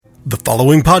The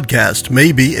following podcast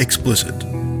may be explicit.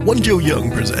 One Joe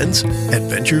Young presents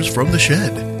Adventures from the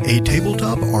Shed, a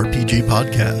tabletop RPG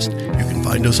podcast. You can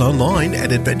find us online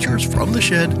at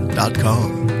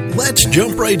adventuresfromtheshed.com. Let's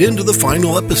jump right into the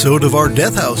final episode of our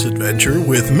Death House adventure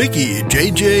with Mickey,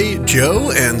 JJ,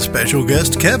 Joe, and special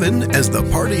guest Kevin as the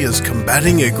party is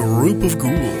combating a group of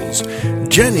ghouls.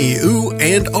 Jenny, Ooh,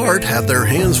 and Art have their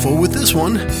hands full with this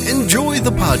one. Enjoy the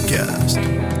podcast.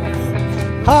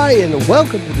 Hi, and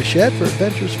welcome to The Shed for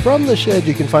Adventures from the Shed.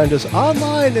 You can find us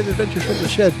online at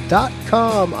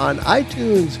adventuresfromtheshed.com, on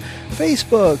iTunes,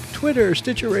 Facebook, Twitter,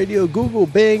 Stitcher Radio, Google,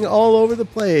 Bing, all over the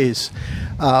place.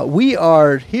 We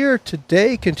are here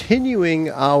today continuing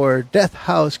our Death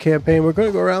House campaign. We're going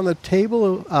to go around the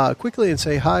table quickly and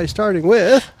say hi, starting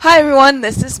with... Hi, everyone.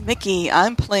 This is Mickey.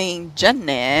 I'm playing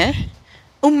Jenny,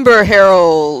 Umber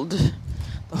Herald,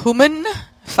 the human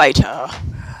fighter,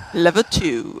 level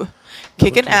 2.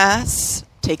 Kicking ass,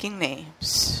 taking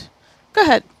names. Go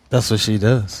ahead. That's what she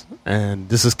does. And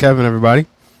this is Kevin, everybody.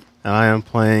 And I am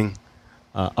playing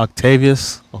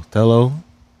Octavius Othello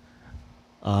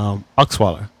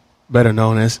Oxwaller, better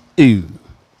known as Ooh,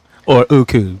 or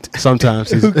Ookood. Sometimes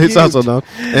he's also known.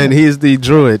 And he is the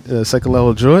druid, second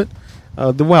level druid,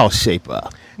 the Wild Shaper.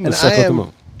 And I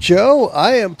am Joe.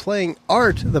 I am playing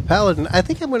Art, the paladin. I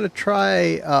think I'm going to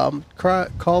try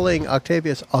calling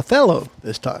Octavius Othello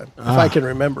this time, if I can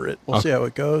remember it. We'll see how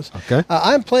it goes. Okay.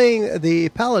 I'm playing the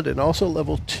paladin, also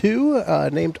level 2,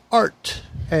 named Art.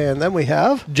 And then we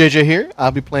have... JJ here. I'll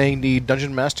be playing the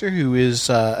dungeon master who is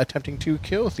attempting to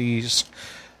kill these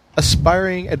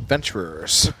aspiring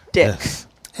adventurers. Dick. Yes.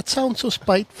 That sounds so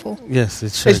spiteful. Yes,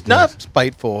 it sure It's does. not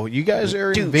spiteful. You guys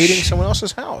are invading someone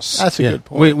else's house. That's a good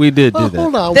point. We did do that.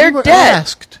 Hold on. They're we were dead.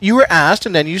 asked. You were asked,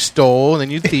 and then you stole, and then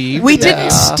you thieved. We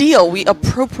didn't steal. We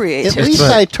appropriated. At least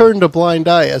right. I turned a blind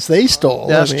eye as they stole.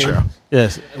 That's I mean, true.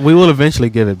 Yes, we will eventually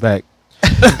give it back.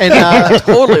 And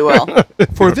Totally well.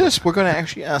 for this, we're going to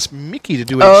actually ask Mickey to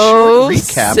do a Oh, short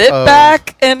recap. sit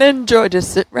back and enjoy.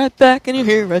 Just sit right back and you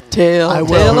hear a tale. I will.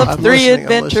 Tale of I'm 3 listening. I'm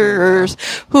adventurers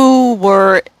who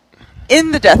were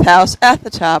in the death house at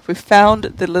the top. We found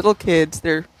the little kids.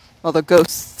 The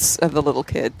ghosts of the little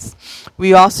kids.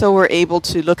 We also were able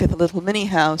to look at the little mini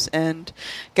house and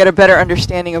get a better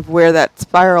understanding of where that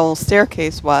spiral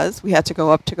staircase was. We had to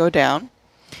go up to go down.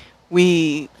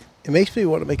 It makes me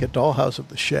want to make a dollhouse of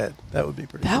the shed. That would be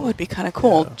pretty cool. That would be kind of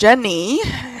cool. Yeah. Jenny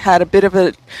had a bit of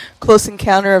a close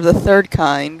encounter of the third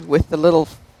kind with the little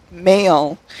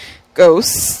male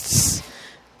ghosts.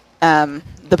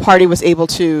 The party was able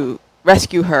to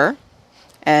rescue her,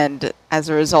 and as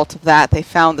a result of that, they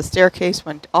found the staircase,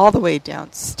 went all the way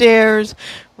downstairs,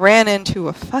 ran into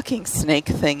a fucking snake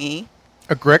thingy.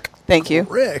 A grick. Thank you.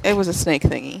 Rick. It was a snake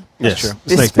thingy. Yes, true.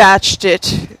 snake Dispatched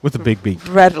it with a big beak.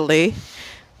 readily.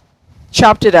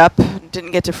 Chopped it up,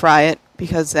 didn't get to fry it,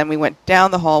 because then we went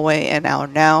down the hallway and are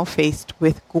now faced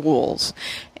with ghouls.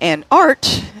 And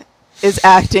Art is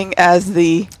acting as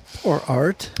the Or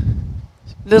Art.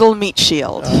 little meat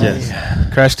shield. Yes,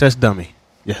 crash test dummy.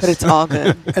 Yes, But it's all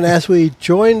good. And as we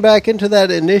join back into that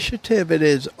initiative, it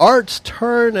is Art's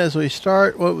turn as we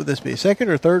start. What would this be? Second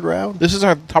or third round? This is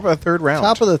our top of the third round.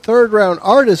 Top of the third round.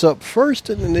 Art is up first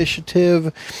in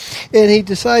initiative, and he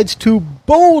decides to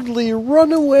boldly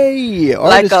run away. Art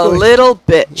Like is a going- little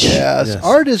bitch. Yes. Yes.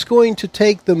 Art is going to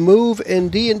take the move in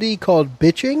D&D called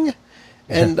bitching,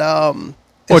 and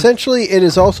essentially it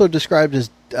is also described as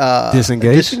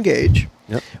disengage.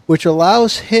 Yep. Which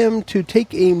allows him to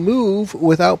take a move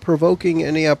without provoking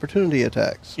any opportunity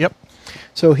attacks. Yep.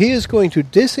 So he is going to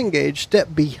disengage,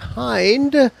 step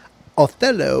behind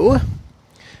Othello,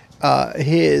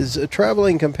 his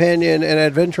traveling companion and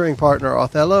adventuring partner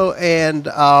Othello, and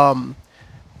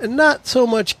not so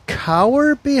much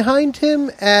cower behind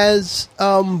him as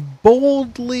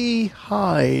boldly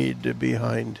hide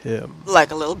behind him. Like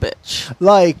a little bitch.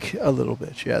 Like a little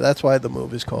bitch, yeah. That's why the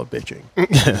move is called bitching.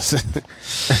 yes.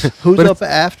 Who's But up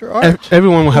after Art?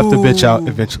 Everyone will have to bitch out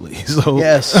eventually. So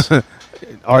Yes.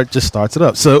 Art just starts it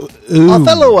up. So ooh,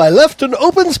 Othello, I left an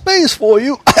open space for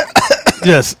you.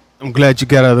 yes, I'm glad you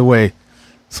got out of the way.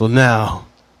 So now,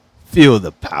 feel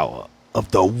the power of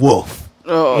the wolf.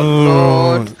 Oh,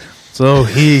 Lord. So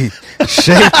he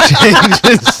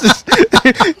changes.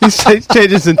 He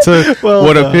changes into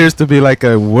what appears to be like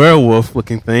a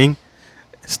werewolf-looking thing.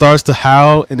 Starts to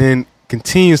howl and then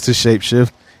continues to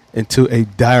shapeshift into a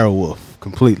dire wolf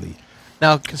completely.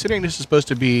 Now, considering this is supposed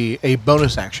to be a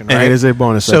bonus action, right? And it is a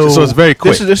bonus action, so it's very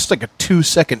quick. This is like a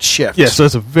 2-second shift. Yeah, so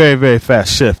it's a very, very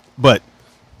fast shift. But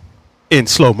In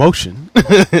slow motion.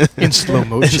 In slow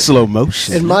motion. In slow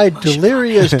motion. In my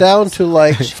delirious down to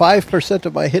like 5%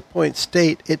 of my hit point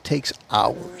state, it takes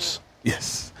hours.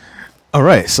 Yes. All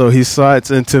right. So he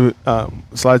slides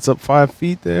up 5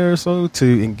 feet there or so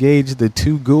to engage the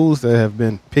 2 ghouls that have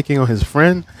been picking on his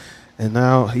friend, and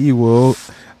now he will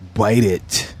bite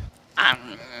it.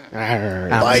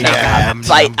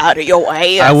 Bite out of your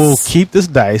ass. I will keep this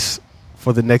dice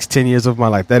for the next 10 years of my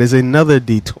life. That is another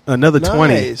 20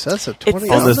 Nice. That's a 20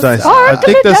 on this dice. Sparkly I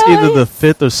think that's dice. either the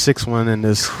 5th or 6th one in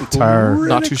this entire.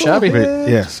 Not too shabby. Critical hit.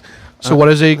 Yes. So what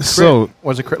does a crit, so-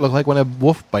 what does a crit look like when a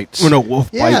wolf bites? When a wolf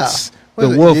Yeah. bites, What the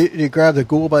is it, wolf. You grab the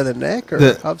ghoul by the neck, or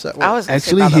how's that work? I was gonna say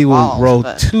Actually, by the he will balls, roll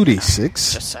but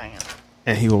 2d6, Just saying.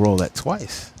 and he will roll that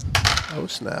twice. Oh,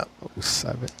 snap.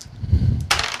 7.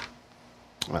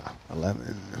 Wow,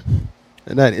 11.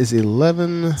 And that is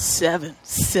 11 7,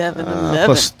 11.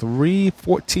 plus 3,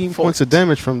 14 points of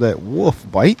damage from that wolf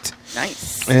bite.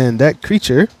 Nice. And that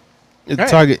creature, the Right.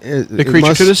 target, The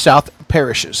creature to the south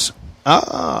perishes.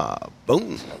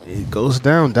 Boom. It goes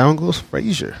down. Down goes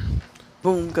Frazier.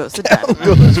 Boom goes the dynamite.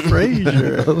 Goes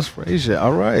Frazier. Goes Frazier.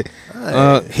 All right.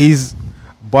 Nice. He's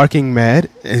barking mad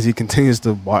as he continues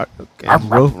to bark and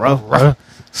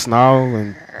snarl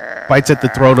and bites at the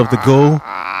throat of the ghoul.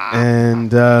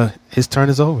 And his turn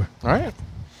is over. All right.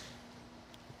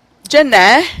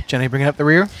 Jenna, Jenny, bringing up the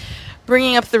rear.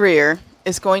 bringing up the rear,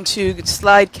 is going to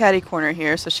slide catty corner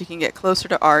here so she can get closer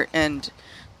to Art and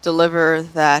deliver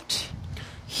that.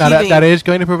 Now heaving- that is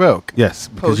going to provoke. Yes,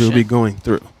 because you'll be Potion. going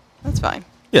through. That's fine.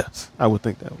 Yes, I would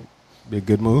think that would be a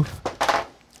good move.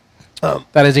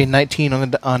 That is a 19 on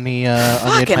the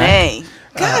Fucking attack. A.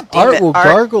 God damn Art it, will Art.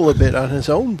 gargle a bit on his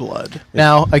own blood.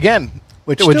 Now again,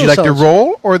 Which would you still like to sounds-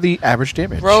 roll or the average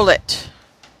damage? Roll it.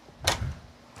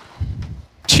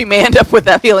 She may end up with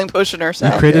that healing potion You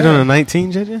herself. created on a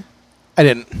 19, JJ? I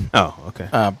didn't, Oh, okay.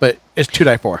 but it's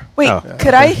 2d4. Wait, Oh.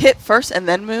 could I hit first and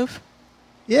then move?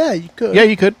 Yeah, you could. Yeah,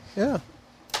 you could. Yeah.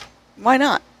 Why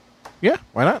not? Yeah,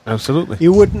 why not? Absolutely.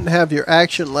 You wouldn't have your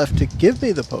action left to give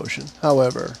me the potion,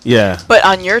 however, Yeah. But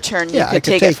on your turn, you Yeah, I could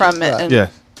could take take it from it, it. right. And, Yeah.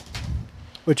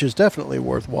 which is definitely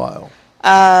worthwhile.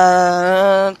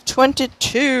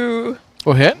 22.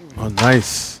 We'll hit. Oh,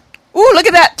 nice. Ooh, look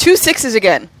at that. 2 6s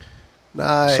again.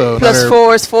 Nice. So- Plus Another-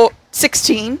 4 is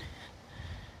 16.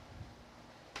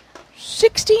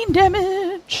 16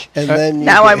 damage. and then you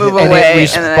Now get I move hit. And away.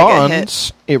 it and then I get hit.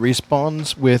 respawns. It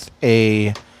respawns with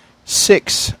a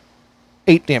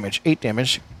 8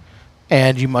 damage,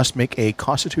 and you must make a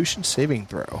Constitution saving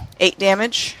throw. 8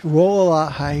 damage. Roll a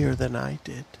lot higher than I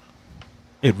did.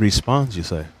 It respawns, you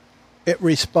say? It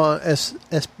responds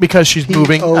Because she's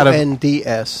moving out of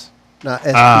SPONDS, not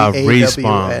SPAWN.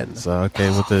 Respawns. Okay,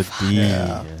 with the D.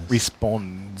 Yeah. Yes.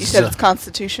 respawns. You said it's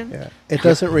Constitution? Yeah. It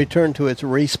doesn't return to its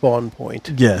respawn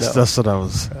point. Yes, No. that's what I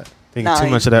was thinking. 9. Too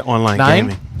much of that online 9?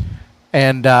 gaming.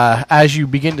 And as you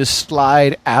begin to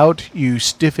slide out, you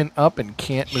stiffen up and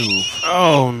can't move.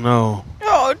 Oh, no.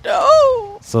 Oh,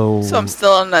 no. So So I'm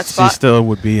still in that she spot. still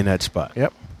would be in that spot.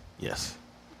 Yep. Yes.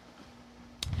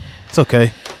 It's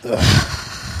okay.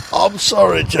 I'm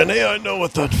sorry, Jenny. I know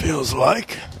what that feels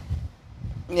like.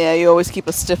 Yeah, you always keep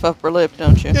a stiff upper lip,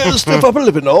 don't you? Yeah, stiff upper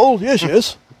lip and all. Yes,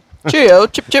 yes. Cheerio,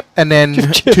 chip, chip. And then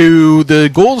to the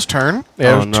ghoul's turn.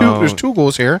 Oh, no. There's 2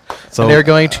 ghouls here. So And they're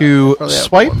going to Probably have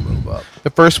swipe. one move up. The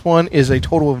first one is a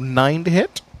total of 9 to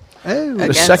hit. Oh, The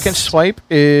Against- second swipe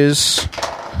is...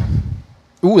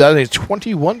 Ooh, that is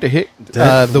 21 to hit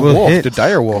that the will wolf, hit. the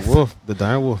dire wolf. The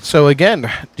dire wolf. So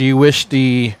again, do you wish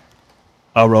the...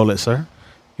 I'll roll it, sir.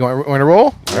 You want to roll?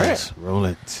 All right. Yes, roll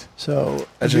it. so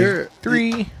That's you're, a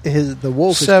 3, the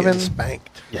wolf 7. is getting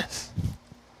spanked. Yes.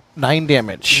 9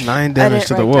 damage. 9 I damage didn't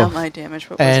to write the down wolf. my damage.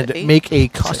 What was And it? 8? make a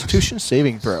Constitution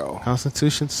saving throw.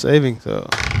 Constitution saving throw.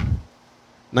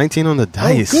 19 on the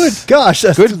dice. Oh, good gosh.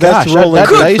 That's, Good that's gosh, that- rolling that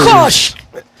Good dice is- gosh!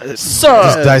 This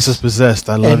Sir! dice is possessed.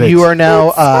 I love And it. you are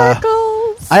now...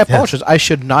 Sparkles! I apologize. I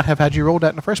should not have had you roll that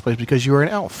in the first place because you are an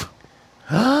elf.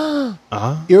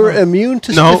 You're immune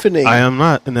to no, stiffening. I am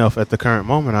not an elf at the current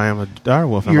moment. I am a dire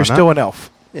wolf. Am You're I not? still an elf.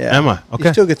 Yeah. Am I? You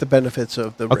Okay. still get the benefits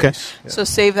of the Okay. race. Yeah. So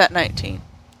save that 19.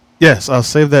 Yes, I'll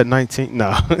save that 19.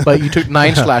 No. But you took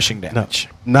 9 slashing damage.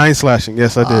 9 slashing.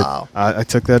 Yes, I did. Wow. I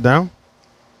took that down.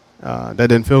 That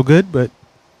didn't feel good, but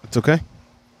it's okay.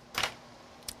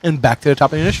 And back to the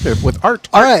top of the initiative with Art.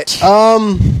 All right.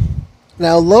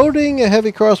 Now, loading a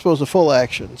heavy crossbow is a full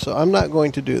action, so I'm not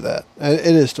going to do that.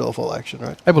 It is still a full action,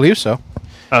 right? I believe so.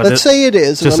 Let's say it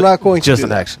is, and just- I'm not going to just do an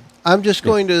that. action. I'm just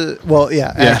going to, well,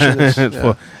 yeah, action is, yeah.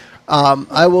 For-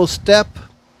 I will step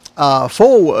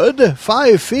forward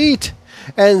 5 feet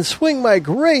and swing my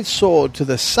great sword to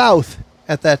the south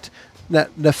at that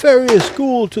nefarious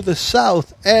ghoul to the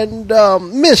south and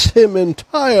miss him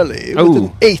entirely with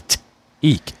an 8.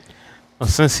 Eek. Well,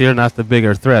 since you're not the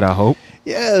bigger threat, I hope.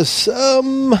 Yes, He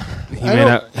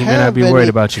may not be worried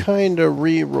about you. Kind of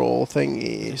reroll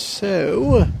thingy.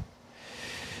 So,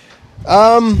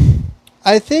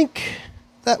 I think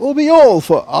that will be all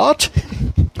for art.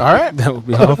 All right. That would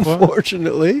be all for.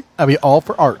 Unfortunately, That'll be all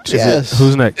for art. yes.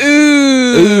 Who's next?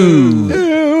 Ooh.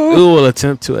 Ooh will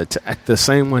attempt to attack the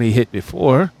same one he hit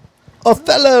before.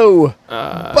 Othello.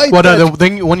 Bite Well, no, that- the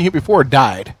thing one you hit before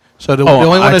died. So the only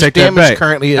one that's damaged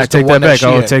currently is I the take one that back. she I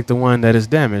will hit. take the one that is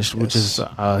damaged, which Yes.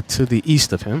 is to the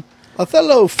east of him.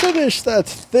 Othello, finish that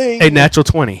thing. A natural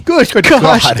 20. Good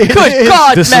gosh. God. it Good is.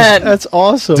 God, This is- man. That's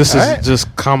awesome. This is Alright.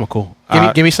 just comical.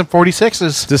 Give me some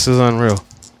 46s. This is unreal.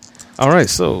 All right,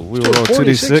 so we will roll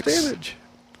 46 2d6. damage.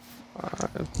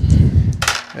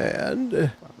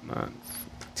 And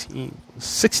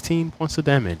 16 points of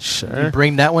damage, You sir.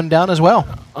 bring that one down as well.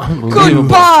 Unbelievable.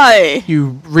 Goodbye.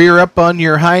 You rear up on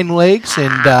your hind legs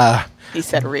and He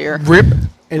said rear. rip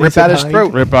he out said his hind.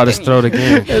 throat. Rip out his throat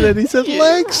again. and then he said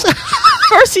legs.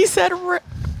 First he said rip.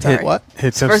 Sorry. What?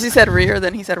 Hits him. First he said rear,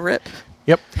 then he said rip.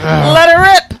 Yep. Let it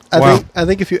rip. Wow. I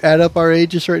think if you add up our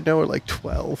ages right now, we're like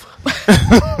 12.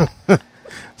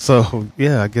 So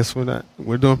yeah, I guess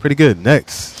we're doing pretty good.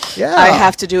 Next, Yeah. I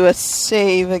have to do a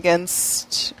save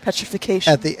against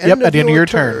petrification. at the end at the end of your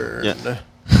turn. Yeah.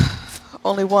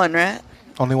 Only one, right?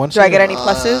 Only one. Do I get save. any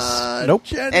pluses? Nope.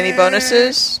 Jenny. Any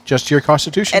bonuses? Just your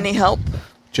constitution. Any help?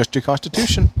 Just your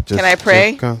constitution. Can I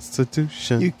pray?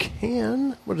 Constitution. You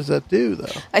can. What does that do,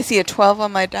 though? I see a 12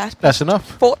 on my dashboard. That's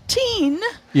enough. 14.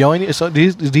 You only need, so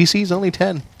DC is only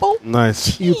 10. 14.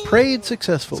 Nice. You prayed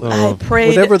successfully. So- I prayed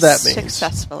Whatever that means.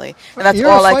 successfully. And that's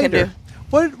You're all a I can do.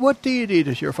 fighter. What deity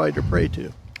does your fighter pray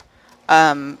to?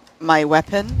 My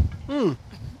weapon.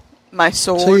 My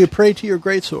sword. So you pray to your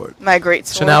greatsword. my great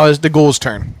sword. So now is the ghoul's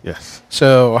turn. Yes.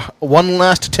 So one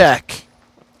last attack.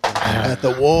 At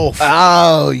the wolf.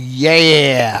 Oh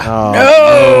yeah!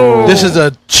 No! This is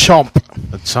a chomp.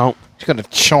 A chomp. He's gonna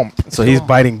chomp. So he's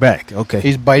biting back. Okay.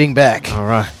 He's biting back. All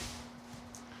right.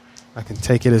 I can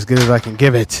take it as good as I can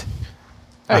give it.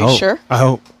 Are I you hope. sure? I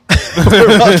hope.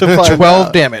 We're about to find 12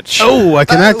 out. damage. Oh, I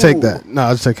cannot take Oh. that. No,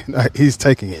 I'm taking. He's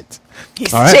taking it.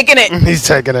 He's All right. taking it. He's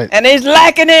taking it. And he's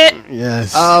lacking it.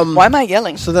 Yes. Why am I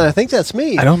yelling? So then I think that's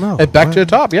me. I don't know. Back to the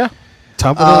top. Yeah.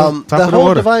 top of The the whole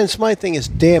order. divine smite thing is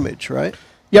damage, right?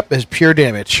 Yep. It's pure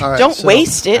damage. All right, Don't so-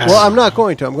 waste it. Well, I'm not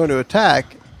going to. I'm going to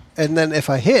attack, and then if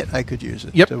I hit, I could use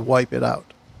it Yep. to wipe it out.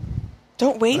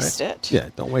 Don't waste it. Yeah,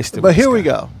 don't waste it. But with here this we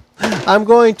guy. go. I'm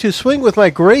going to swing with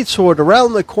my greatsword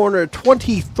around the corner,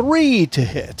 23 to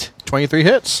hit. 23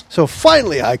 hits. So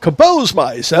finally, I compose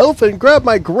myself and grab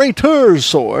my greater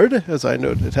sword, as I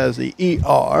note it has the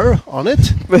ER on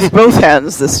it. With both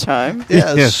hands this time.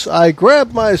 Yes, Yes. I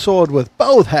grab my sword with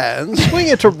both hands, swing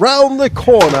it around the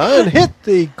corner, and hit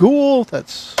the ghoul,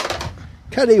 that's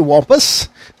Kenny Wampus,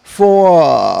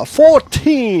 for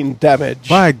 14 damage.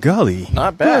 By golly.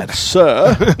 Not Good, bad.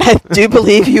 sir. I do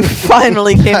believe you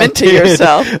finally came I into did.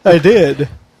 yourself. I did.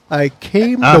 I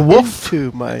came The wolf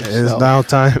into myself. It is now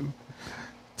time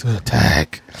to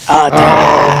attack.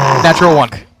 Natural 1.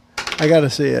 I gotta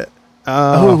see it.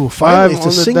 Oh, finally, it's a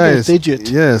on the single dice. digit.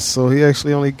 Yes, so he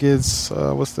actually only gets,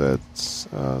 what's that?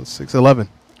 6, 11.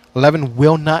 11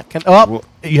 will not. Oh, Well-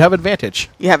 you have advantage.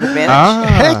 You have advantage.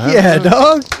 Heck yeah,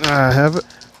 dog. I have it.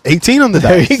 18 on the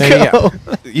There dice. you There you go.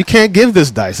 You can't give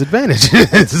this dice advantage.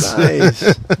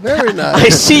 Nice. Very I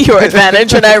nice. see your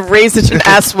advantage, and I raise it an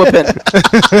ass whooping.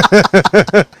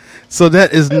 So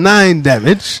that is 9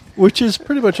 damage. Which is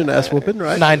pretty much an ass whooping,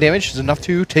 right? 9 damage is enough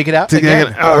to take it out To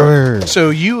again. get it. So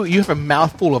you have a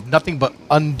mouthful of nothing but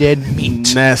undead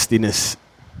meat. Nastiness.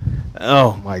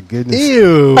 Oh my goodness.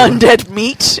 Ew. Undead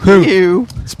meat. Who? You.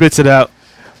 Spits it out.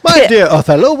 My dear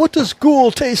Othello, what does ghoul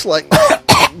taste like?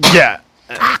 Yeah.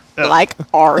 Like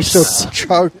arse.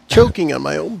 So choking on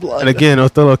my own blood. And again,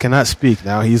 Othello cannot speak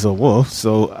now. He's a wolf.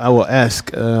 So I will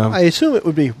ask. I assume it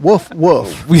would be woof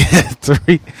woof. We had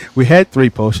 3. We had 3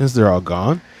 potions. They're all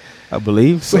gone, I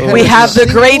believe. So We have the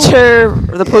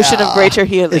potion Yeah. of greater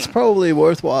healing. It's probably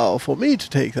worthwhile for me to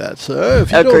take that, sir,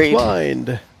 if you Agreed. don't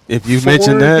mind. if you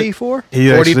mentioned that, 4d4? he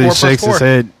 44 actually plus shakes 4. his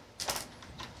head.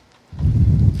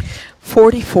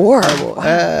 44. I will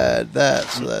add that,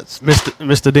 so that's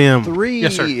Mr. DM, 3.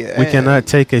 Yes, sir. we cannot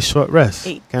take a short rest,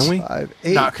 8. can we? 5,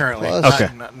 8 Not currently. plus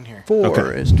Okay. Not in here. 4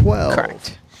 Okay. is 12.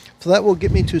 Correct. So that will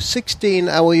get me to 16.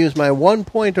 I will use my 1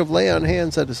 point of lay on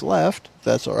hands that is left. If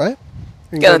that's all right.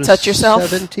 We can Gonna go to touch yourself?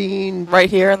 17 Right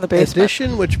here in the basement.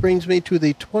 addition, which brings me to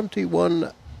the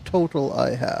 21 total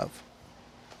I have.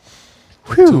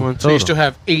 Whew. 2 in So you total. still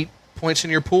have 8 points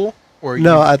in your pool? Or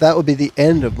No, you, that would be the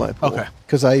end of my pool. Okay.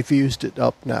 Because I've used it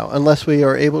up now. Unless we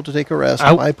are able to take a rest,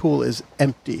 I- my pool is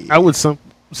empty. I would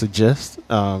suggest,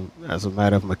 as a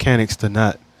matter of mechanics, to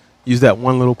not use that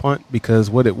one little punt, because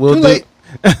what it will Too do late.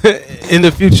 in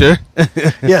the future,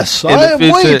 Yes, In I the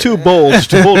am way future- too bold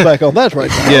to hold back on that right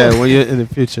now. yeah, when you're in the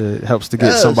future, it helps to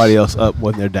get Yes. somebody else up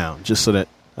when they're down, just so that.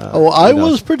 Oh, I you know.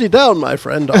 was pretty down, my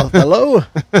friend Othello.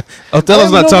 Othello's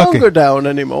I'm not no talking. longer down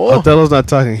anymore. Othello's not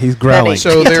talking. He's growling.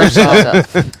 So there's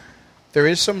Stuff. there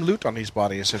is some loot on these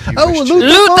bodies if you Oh, wish to.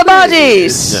 Loot the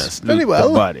bodies! Yes, Very loot well.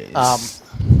 the bodies.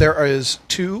 There is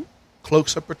 2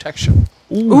 cloaks of protection.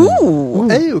 Ooh.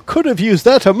 Hey, you could have used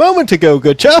that a moment ago,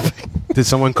 good chap. Did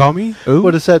someone call me? Ooh.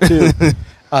 What does that do?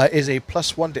 Is a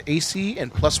 +1 to AC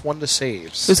and +1 to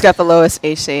saves. Who's got the lowest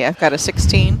AC? I've got a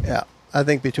 16. Yeah, I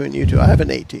think between you two, I have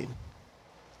an 18.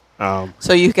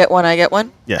 So you get one, I get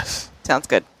one? Yes. Sounds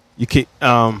good. You can't.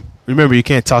 Remember, you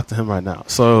can't talk to him right now.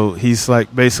 So he's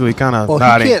like basically kind of Well,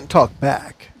 nodding. he can't talk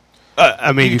back.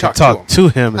 I mean, You you can can talk to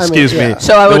him. I mean, Excuse yeah. me.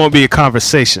 So I there would- won't be a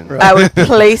conversation. Right. I would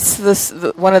place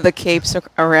one of the capes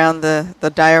around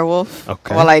the dire wolf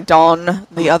Okay. while I don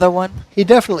the other one. He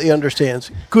definitely understands.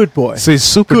 Good boy. So he's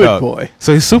super Good dog. boy.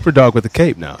 So he's super dog with the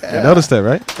cape now. Yeah. You noticed that,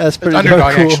 right? That's pretty Underdog,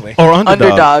 darn cool. actually. Or underdog.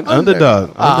 Underdog.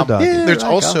 Underdog. Underdog. Yeah. There's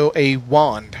like also a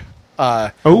wand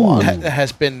Oh. that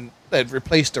has been that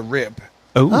replaced a rib.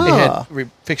 Oh. They Ah. had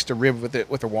fixed a rib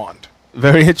with a wand.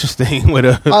 Very interesting. With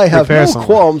a I have repair no someone.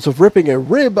 qualms of ripping a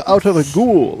rib out of a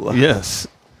ghoul. Yes.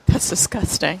 That's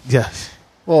disgusting. Yes.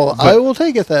 Well, But- I will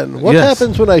take it then. What Yes.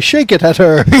 happens when I shake it at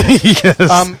her?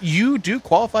 yes. You do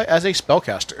qualify as a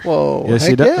spellcaster. Whoa, yes,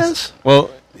 he heck does. yes. Well,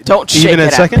 Don't shake even it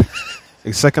at up. second,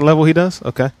 second level, he does.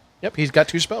 Okay. Yep, he's got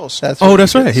 2 spells. That's Oh, when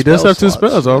that's you right. get He does have 2 slots.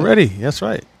 spells already. That's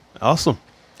right. Awesome.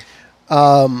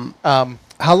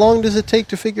 How long does it take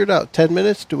to figure it out? 10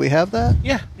 minutes? Do we have that?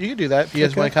 Yeah, you can do that. If you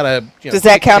guys Okay. want to kind of. Does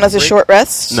that count as a short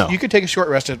rest? No. You could take a short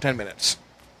rest of 10 minutes.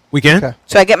 We can. Okay.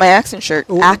 So I get my action shirt.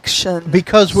 Ooh. Action.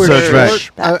 Because we're So it's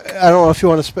short, right. I don't know if you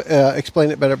want to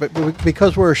explain it better, but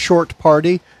because we're a short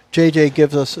party, JJ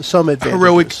gives us some advantages.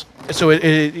 Heroic. So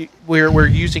we're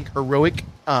using heroic.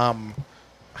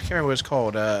 I can't remember what it's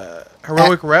called.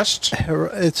 Heroic rest.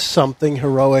 It's something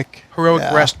heroic. Heroic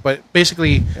Yeah. rest, but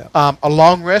basically, Yeah. a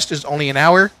long rest is only an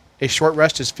hour. A short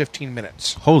rest is 15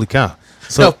 minutes. Holy cow.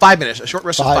 So, No, 5 minutes. A short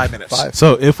rest is 5 minutes.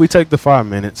 so if we take the 5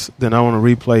 minutes, then I want to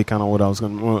replay kind of what I was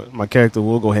going to. My character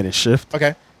will go ahead and shift.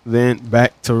 Okay. Then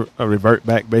back to revert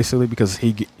back basically because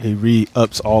he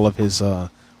re-ups all of his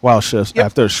wild shifts Yep.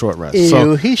 after a short rest. Ew,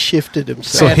 So he shifted So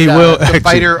himself. he will The actually-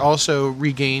 fighter also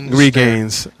regains.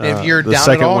 regains. And if you're the down at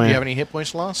second all, do wind. you have any hit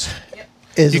points lost?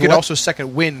 Is You can what- also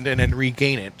second wind and then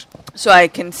regain it. So I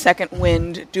can second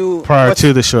wind do prior what's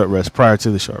to the short rest. Prior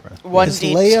to the short rest.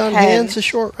 1d10. lay on hands a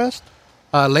short rest?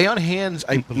 Lay on hands,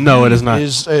 I believe, No, it is not.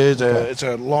 it's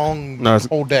a long No, it's-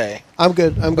 whole day. I'm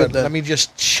good. I'm But good then. let me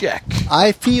just check.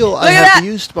 I feel I Look at have that!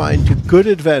 used mine to good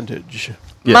advantage.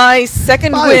 Yeah. My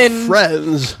second My wind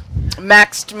friends,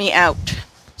 maxed me out.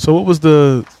 So what was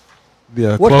the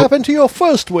what cloak, happened to your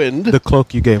first wind? the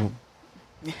cloak you gave him?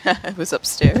 I was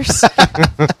upstairs.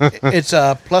 It's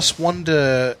 +1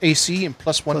 to AC and +1 to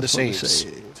Plus one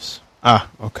saves. Ah,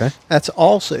 okay. That's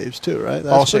all saves too, right?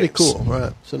 That's All pretty saves. cool,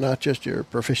 right? So not just your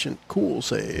proficient cool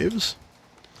saves,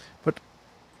 but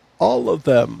all of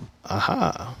them.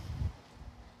 Aha.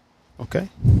 Okay.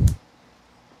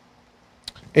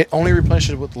 It only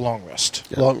replenishes with the long rest.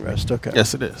 Yeah. Long rest, okay.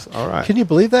 Yes, it is. All right. Can you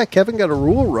believe that? Kevin got a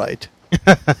rule right.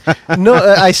 No,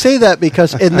 I say that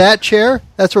because in that chair,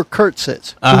 that's where Kurt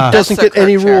sits. Uh-huh. Who doesn't That's get the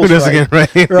any Kurt chair. rules Who doesn't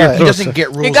right. get right? Right. He doesn't get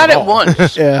rules. You got at it all.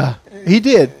 once. Yeah, he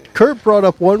did. Kurt brought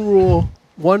up one rule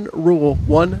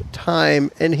one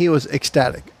time, and he was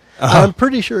ecstatic. Uh-huh. I'm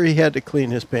pretty sure he had to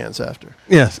clean his pants after.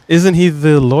 Yes. Isn't he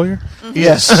the lawyer?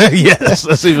 Yes, yes.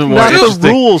 That's even more not the interesting.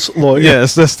 rules lawyer.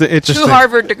 Yes, that's the interesting. 2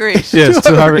 Harvard degrees. Yes, Two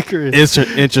two Harvard Harvard. degrees.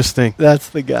 Interesting. That's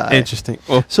the guy. Interesting.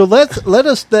 Well, So let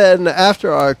us then,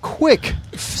 after our quick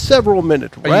several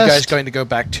minute Are rest, you guys going to go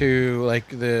back to like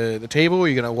the table? Or are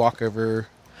you going to walk over?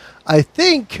 I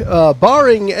think,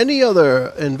 barring any other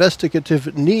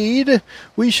investigative need,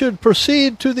 we should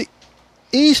proceed to the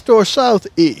east or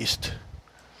southeast.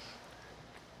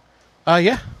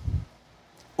 Yeah.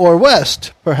 Or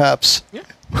west, perhaps. Yeah.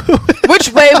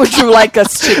 Which way would you like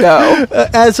us to go?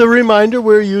 As a reminder,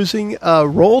 we're using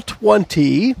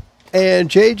Roll20, and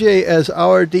JJ, as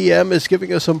our DM, is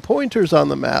giving us some pointers on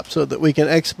the map so that we can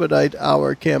expedite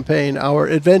our campaign, our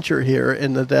adventure here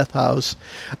in the Death House.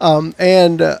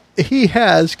 And he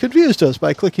has confused us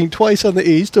by clicking twice on the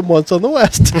east and once on the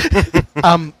west.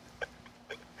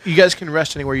 You guys can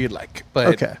rest anywhere you'd like, but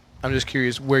Okay. I'm just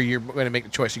curious where you're going to make the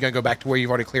choice. You're going to go back to where you've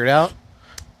already cleared out?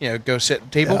 Go sit at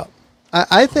the table? Yeah.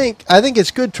 I think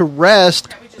it's good to rest.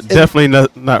 Definitely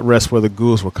not rest where the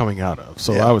ghouls were coming out of.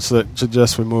 So I would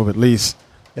suggest we move at least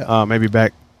maybe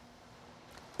back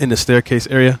in the staircase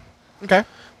area. Okay.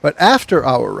 But after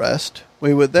our rest,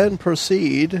 we would then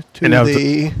proceed to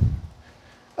the...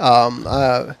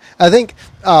 I'm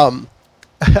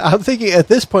thinking at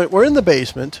this point, we're in the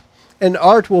basement, and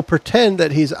Art will pretend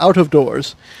that he's out of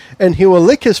doors, and he will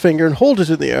lick his finger and hold it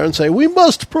in the air and say, "We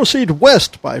must proceed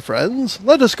west, my friends.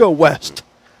 Let us go west."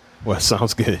 Well,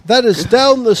 sounds good. That is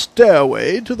down the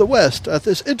stairway to the west at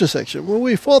this intersection where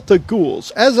we fought the ghouls.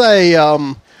 As I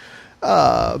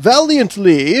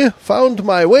valiantly found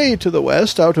my way to the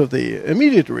west out of the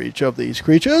immediate reach of these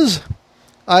creatures,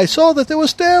 I saw that there were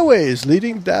stairways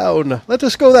leading down. Let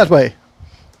us go that way.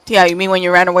 Yeah, you mean when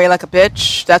you ran away like a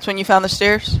bitch? That's when you found the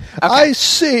stairs? Okay. I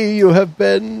see you have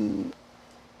been...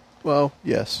 Well,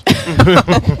 yes.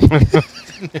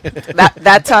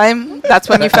 that time? That's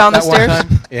when you found the stairs?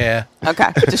 Yeah.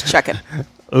 Okay, just checking.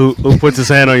 Who puts his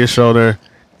hand on your shoulder?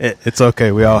 It's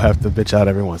okay. We all have to bitch out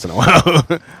every once in a while.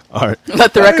 All right.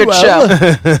 Let the record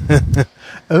show.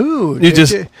 Ooh, you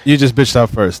just bitched out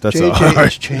first. That's all. JJ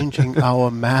is changing our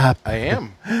map. I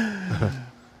am.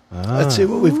 Let's see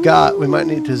what we've got. We might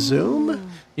need to zoom.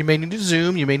 You may need to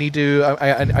zoom. You may need to...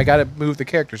 I got to move the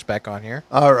characters back on here.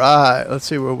 All right. Let's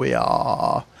see where we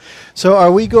are. So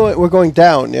are we going... We're going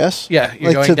down, yes? Yeah,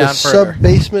 you're going to down the further.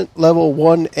 sub-basement level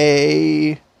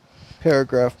 1A,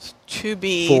 paragraph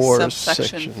 2B, 4,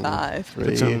 subsection section 5.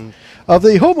 3 of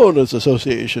the Homeowners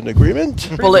Association Agreement.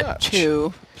 Bullet much.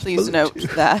 2. Please Bullet note 2.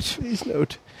 that. Please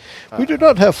note. We do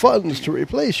not have funds to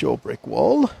replace your brick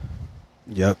wall.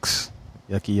 Yucks.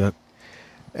 Yucky yuck.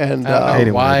 And I hate don't it know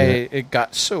when why I do it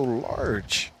got so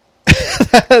large.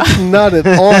 that's not at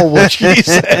all what she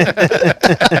said.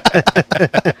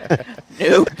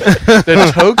 Nope.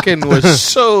 The token was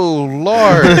so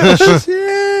large.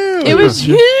 It was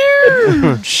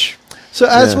huge. So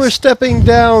as we're stepping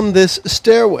down this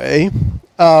stairway,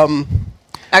 I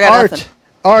got nothing.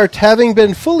 Art, having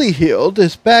been fully healed,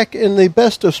 is back in the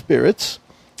best of spirits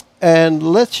and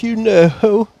lets you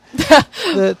know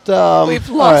that we've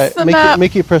lost the map.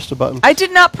 Mickey pressed a button. I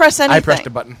did not press anything. I pressed a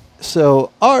button.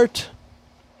 So Art,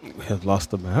 We have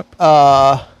lost the map.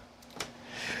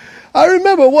 I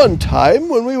remember one time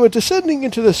when we were descending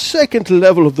into the second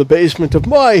level of the basement of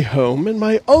my home, and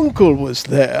my uncle was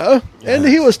there, and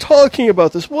he was talking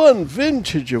about this one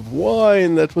vintage of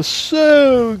wine that was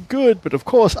so good, but of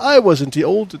course I wasn't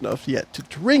old enough yet to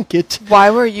drink it. Why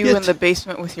were you Yet- in the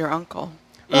basement with your uncle?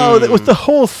 Oh, that was the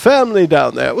whole family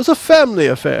down there. It was a family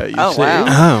affair, you Oh, see.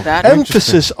 wow. Oh. That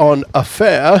Emphasis on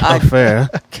affair. Fair.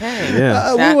 Okay.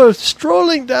 Yeah. We were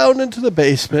strolling down into the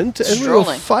basement, and we were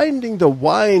Strolling. finding the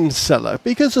wine cellar,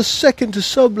 because the second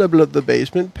sub-level of the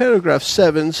basement, paragraph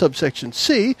 7, subsection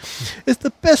C, is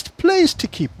the best place to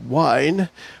keep wine.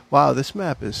 Wow, this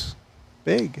map is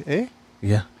big, eh?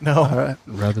 Yeah. No, All right.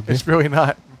 Rather big. it's really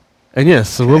not. And yes,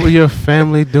 so what were your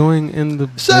family doing in the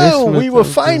So basement we were of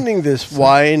the- finding this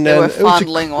wine, They and were it was a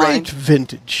fondling great wine.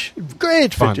 vintage.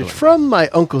 Great Fondling. vintage from my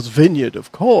uncle's vineyard,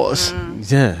 of course.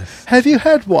 Yes. Have you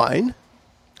had wine?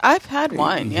 I've had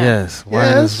wine, yeah. Yes. Wine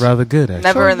Yes. is rather good, actually.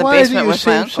 Never in the why basement do you with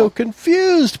my seem uncle. so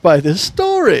confused by this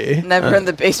story? Never in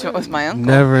the basement with my uncle.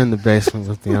 Never in the basement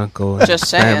with the uncle and Just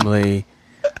saying. family.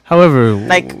 However,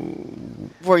 Like,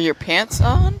 were your pants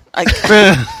on?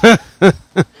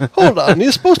 Hold on,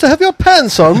 you're supposed to have your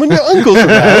pants on when your uncle's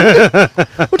around.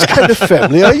 What kind of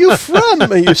family are you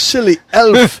from, you silly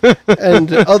elf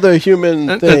and other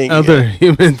human thing? other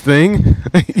human thing.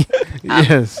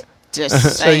 Yes.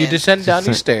 Just So you saying. descend down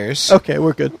these stairs. Okay,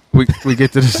 we're good. We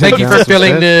get to the Thank you for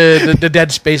filling the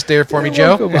dead space there for me,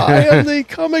 Joe. Welcome. I am the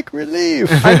comic relief.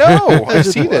 I know. I As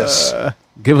it see this. were.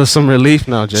 Give us some relief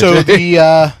now, JJ. So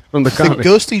the from the comic.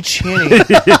 ghostly Channing.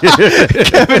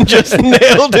 Kevin just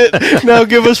nailed it. Now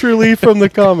give us relief from the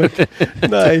comic.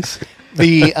 Nice.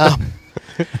 the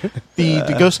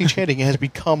ghostly chanting has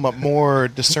become more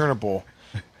discernible,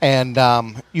 and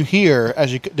you hear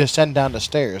as you descend down the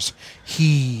stairs,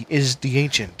 "He is the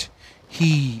ancient.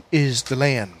 He is the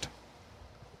land."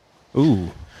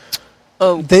 Ooh.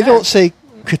 Oh, They don't say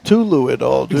Cthulhu at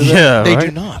all, do they? Yeah, They right?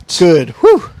 do not. Good.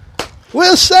 Whew.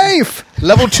 We're safe.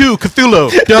 Level 2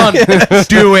 Cthulhu done.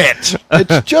 Do it.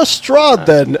 It's just Strahd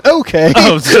then. Okay.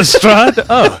 Oh, just Strahd?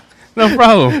 Oh, no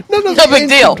problem. None of No the big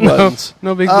deal. ancient ones.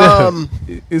 No big deal.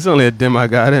 He's only a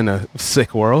demigod in a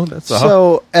sick world. That's all.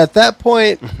 So at that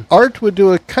point, Art would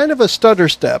do a kind of a stutter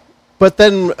step but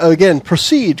then again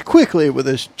proceed quickly with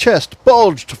his chest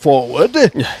bulged forward,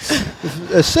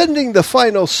 ascending the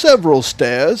final several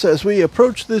stairs as we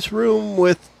approach this room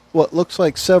with what looks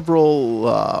like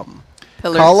several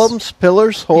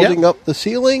pillars holding up the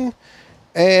ceiling,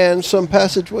 and some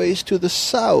passageways to the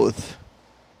south.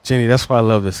 Jenny, that's why I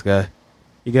love this guy.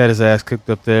 He got his ass cooked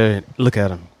up there, and look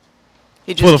at him.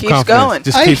 He just keeps going.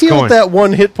 I healed that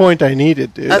one hit point I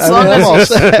needed, dude. As long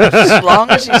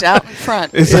as he's out in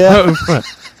front. Out in front.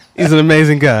 He's an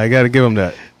amazing guy. I got to give him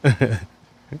that.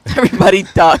 Everybody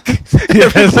duck.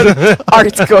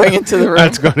 Art's going into the room.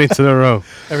 Art's going into the room.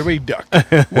 Everybody duck.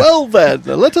 Well then,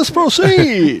 let us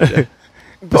proceed.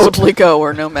 Boldly go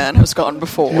where no man has gone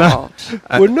before.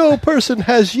 Where no person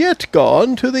has yet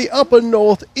gone to the upper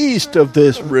northeast of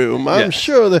this room. I'm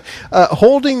sure that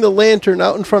holding the lantern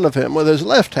out in front of him with his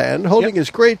left hand, holding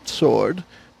his great sword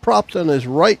propped on his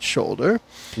right shoulder,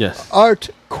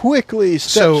 Art quickly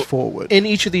steps forward. In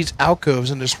each of these alcoves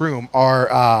in this room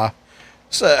are,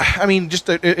 it's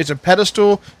a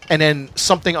pedestal and then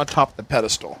something on top of the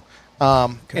pedestal.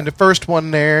 In the first one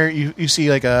there, you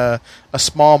see like a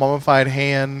small mummified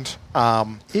hand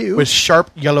with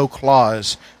sharp yellow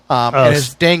claws and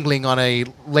is dangling on a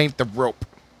length of rope.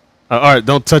 All right,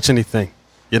 don't touch anything.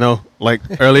 You know, like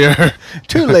earlier.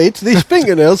 Too late. These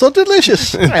fingernails are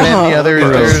delicious. And then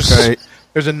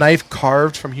there's a knife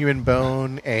carved from human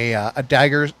bone, a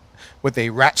dagger with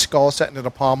a rat skull set into the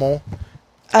pommel.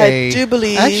 I do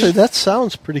believe. Actually, that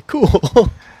sounds pretty cool.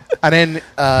 And then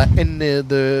in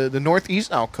the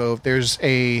northeast alcove, there's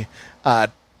a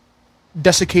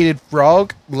desiccated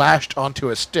frog lashed onto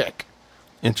a stick.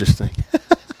 Interesting.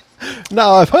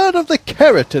 Now, I've heard of the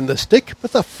carrot in the stick,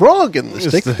 but the frog in the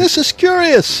stick, this is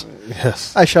curious.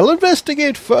 Yes. I shall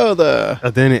investigate further.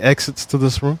 Are there any exits to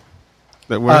this room?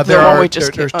 There's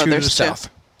two to the south.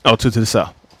 Oh, two to the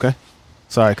south. Okay.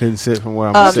 Sorry, I couldn't see it from where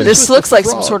I'm sitting. This looks like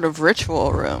some sort of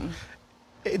ritual room.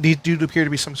 These do appear to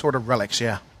be some sort of relics,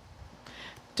 yeah.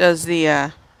 Does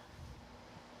the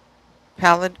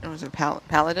paladin? Was it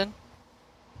paladin?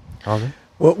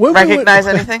 Recognize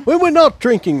anything? When we're not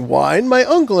drinking wine, my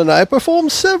uncle and I perform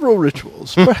several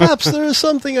rituals. Perhaps there is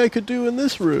something I could do in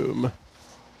this room.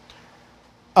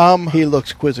 He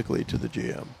looks quizzically to the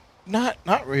GM.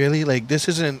 Not really. Like, this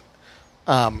isn't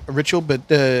a ritual, but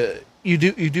you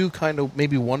do kind of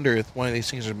maybe wonder if one of these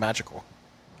things are magical.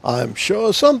 I'm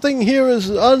sure something here is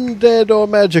undead or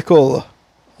magical.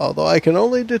 Although I can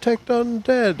only detect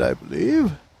undead, I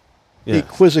believe. Yeah. He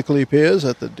quizzically peers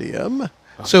at the DM.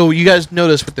 So you guys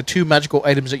notice with the two magical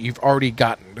items that you've already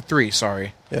gotten, the three,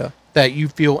 sorry, that you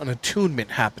feel an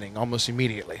attunement happening almost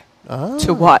immediately.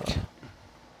 To what?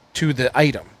 To the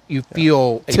item. You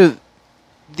feel...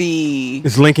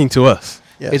 It's linking to us.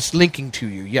 Yes. It's linking to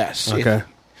you, yes. Okay.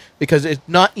 Because it's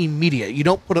not immediate. You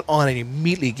don't put it on and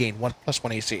immediately gain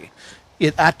 1+1 AC.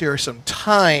 After some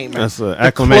time, the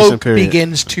acclimation cloak period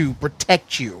begins to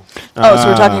protect you. Oh, so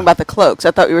we're talking about the cloaks. I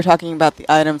thought we were talking about the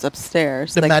items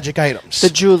upstairs. The magic items.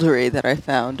 The jewelry that I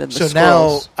found in the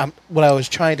scrolls. So now, what I was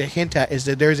trying to hint at is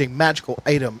that there's a magical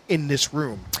item in this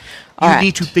room. You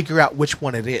need to figure out which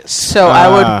one it is. So I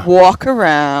would walk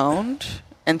around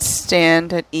and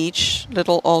stand at each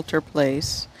little altar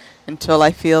place until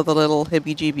I feel the little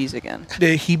heebie-jeebies again.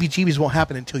 The heebie-jeebies won't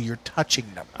happen until you're touching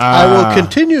them. I will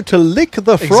continue to lick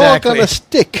the frog on a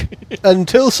stick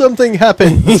until something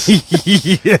happens.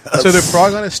 Yes. So the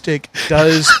frog on a stick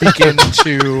does begin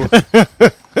to...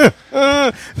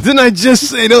 Didn't I just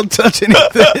say don't touch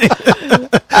anything?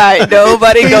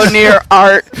 Nobody go near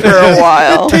Art for a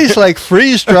while. It tastes like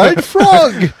freeze-dried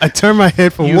frog. I turn my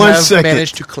head for 1 second. You have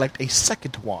managed to collect a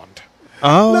second wand.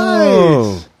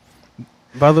 Oh. Nice.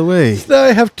 By the way, now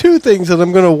I have two things that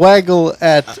I'm going to waggle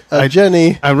at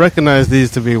Jenny. I recognize these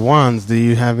to be wands. Do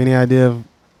you have any idea of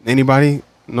anybody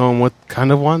knowing what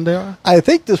kind of wand they are? I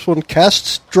think this one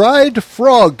casts dried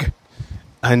frog.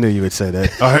 I knew you would say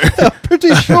that. All right. I'm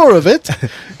pretty sure of it.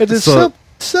 It is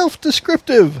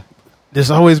self-descriptive. There's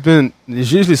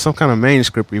usually some kind of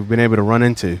manuscript we've been able to run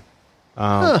into.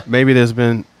 Maybe there's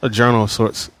been a journal of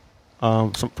sorts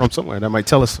from somewhere that might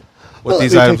tell us what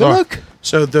these items are. Look.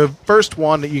 So the first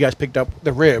wand that you guys picked up,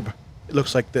 the rib, it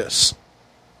looks like this.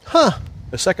 Huh.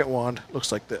 The second wand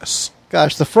looks like this.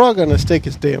 Gosh, the frog on a stick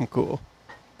is damn cool.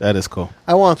 That is cool.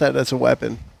 I want that as a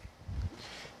weapon.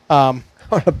 I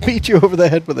want to beat you over the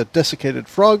head with a desiccated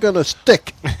frog on a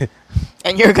stick.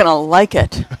 And you're going to like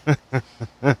it.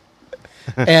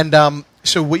 And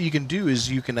so what you can do is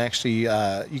you can actually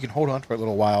you can hold on for a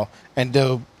little while. And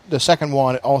the second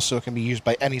wand also can be used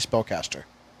by any spellcaster.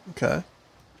 Okay.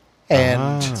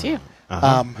 And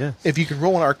Yes. If you can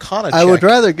roll an Arcana check. I would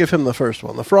rather give him the first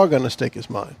one. The frog on a stick is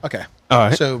mine. Okay. All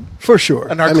right. So For sure.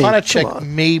 an Arcana come check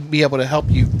on. may be able to help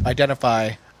you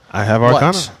identify. I have What?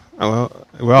 Arcana. Oh, well,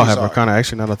 we all These have are. Arcana,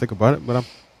 actually, now that I think about it, but I'm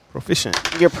proficient.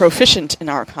 You're proficient in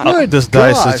Arcana. Good This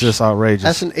dice gosh. is just outrageous.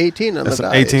 That's an 18 on That's the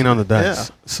an dice. 18 on the dice.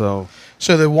 Yeah. So,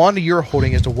 So the wand you're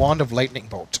holding is the Wand of Lightning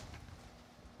Bolt.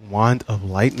 Wand of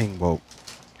Lightning Bolt.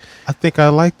 I think I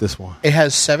like this one. It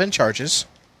has 7 charges.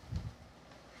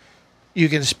 You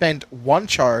can spend 1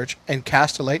 charge and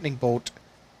cast a lightning bolt,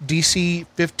 DC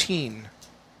 15.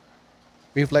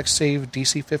 Reflex save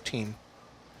DC 15.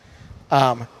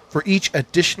 For each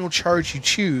additional charge you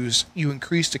choose, you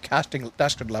increase the casting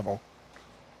dastard level.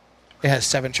 It has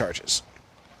 7 charges.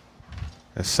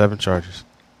 That's 7 charges.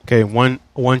 Okay, one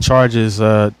charge is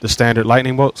the standard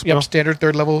lightning bolt spell? Yep, standard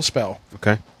 3rd level spell.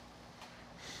 Okay.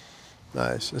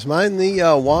 Nice. Is mine the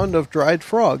wand of dried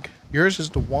frog? Yours is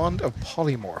the Wand of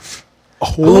Polymorph.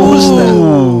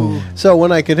 Oh, snap. So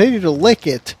when I continue to lick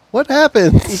it, what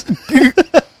happens?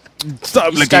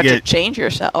 Stop You start to change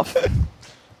yourself.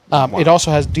 It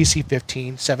also has DC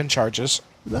 15, 7 charges.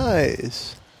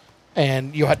 Nice.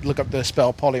 And you'll have to look up the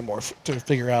spell Polymorph to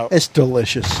figure out. It's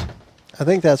delicious. I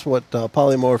think that's what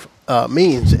polymorph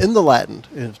means in the Latin.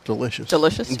 Is delicious.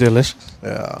 Delicious. Delicious.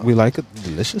 Yeah. We like it.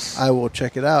 Delicious. I will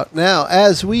check it out. Now,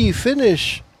 as we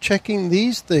finish checking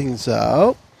these things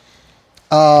out,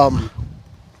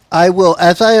 I will,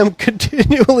 as I am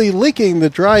continually licking the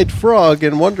dried frog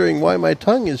and wondering why my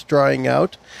tongue is drying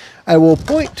out, I will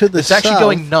point to the It's actually south.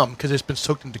 going numb because it's been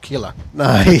soaked in tequila.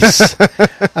 Nice.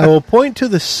 I will point to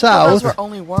the Those south were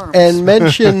only worms. and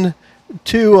mention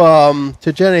to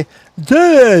Jenny,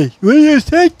 Jenny, will you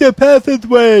take the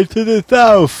passageway to the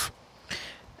south?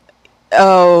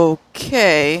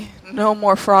 Okay. No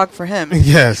more frog for him.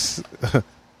 Yes.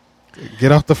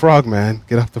 Get off the frog, man.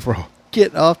 Get off the frog.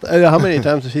 Get off. How many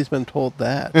times has he been told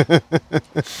that?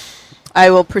 I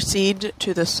will proceed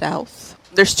to the south.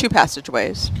 There's 2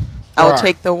 passageways. I There will are.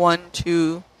 take the one to...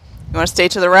 You want to stay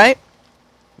to the right?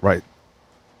 Right.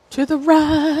 To the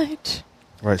right.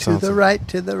 Right. To sounds the like- right,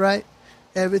 to the right.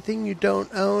 Everything you don't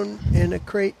own in a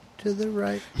crate to the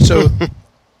right. So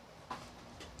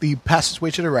the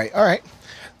passageway to the right. All right.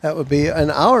 That would be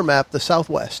on our map, the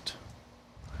southwest.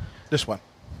 This one.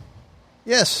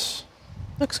 Yes.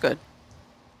 Looks good.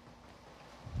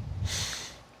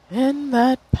 In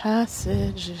that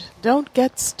passage, don't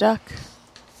get stuck.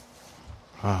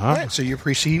 Uh-huh. All right. So you're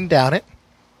proceeding down it.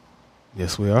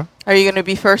 Yes, we are. Are you going to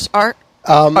be first, Art?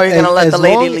 Or are you going to let as the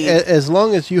lady long, lead? As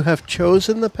long as you have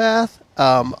chosen the path,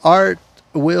 Art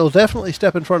will definitely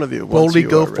step in front of you. once Boldly you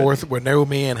go are ready. forth where no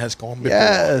man has gone before.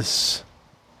 Yes.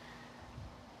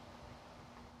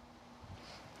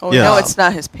 Oh, Yeah. no, it's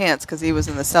not his pants because he was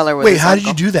in the cellar with Wait, his how did you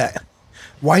uncle. do that?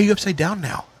 Why are you upside down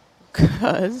now?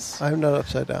 Because I'm not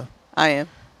upside down. I am.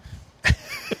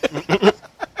 The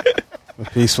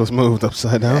piece was moved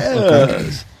upside down. Okay.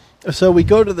 Yes. So we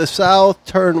go to the south,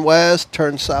 turn west,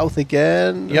 turn south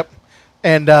again. Yep.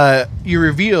 And you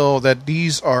reveal that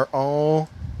these are all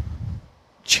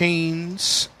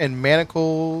chains and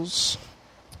manacles,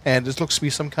 and this looks to be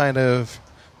some kind of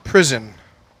prison.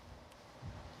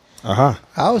 Uh-huh.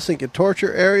 I was thinking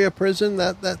torture area, prison.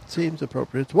 That seems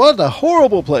appropriate. What a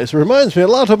horrible place. It reminds me a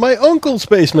lot of my uncle's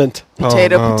basement.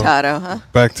 Potato, Oh, no. potato, huh?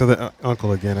 Back to the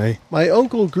uncle again, eh? My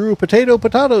uncle grew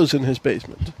potatoes in his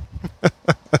basement.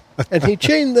 And he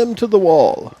chained them to the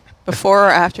wall. Before or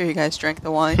after you guys drank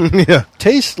the wine? Yeah.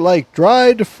 Tastes like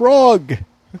dried frog.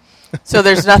 So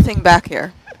there's nothing back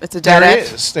here. It's a dead There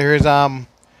end. is. There's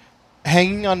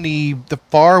hanging on the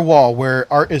far wall where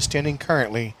Art is standing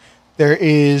currently. There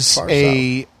is Far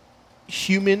a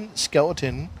human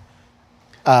skeleton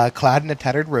clad in a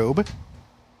tattered robe.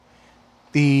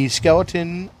 The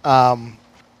skeleton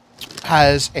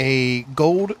has a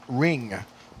gold ring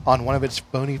on one of its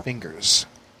bony fingers.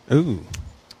 Ooh.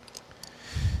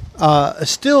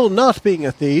 Still not being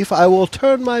a thief, I will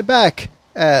turn my back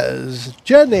as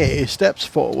Jenny steps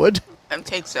forward. And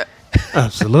takes it.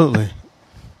 Absolutely.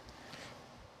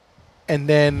 And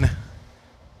then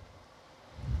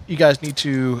you guys need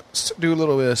to do a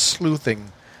little bit of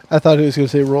sleuthing. I thought he was going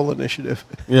to say roll initiative.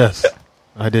 Yes.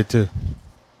 I did too.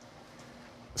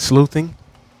 Sleuthing.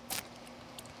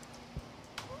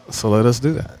 So let us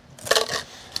do that.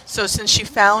 So since she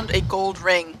found a gold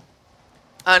ring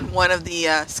on one of the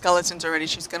skeletons already,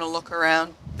 she's going to look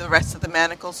around the rest of the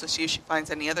manacles to see if she finds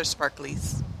any other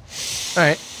sparklies. All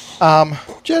right.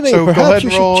 Jenny, So go ahead perhaps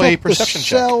and you roll should a check the perception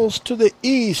check. cells to the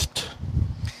east.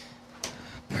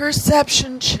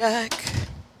 Perception check.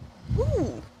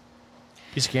 Ooh.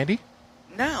 Piece of candy?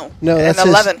 No. No, And that's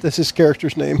 11. that's his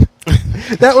character's name.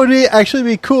 That would actually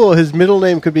be cool. His middle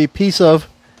name could be Piece of.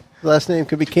 His last name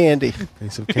could be Candy.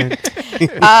 Piece of candy.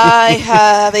 I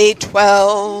have a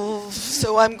 12,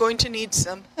 so I'm going to need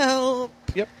some help.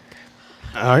 Yep.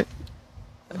 All right.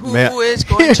 Who May I- is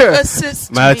going to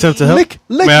assist May I attempt to me? help?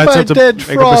 Lick May I my attempt to dead make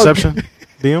frog. a perception?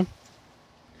 DM?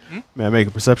 May I make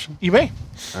a perception? You may.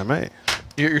 I may.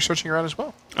 You're searching around as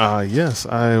well. Yes,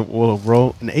 I will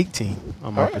roll an 18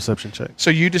 on my All right. perception check. So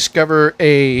you discover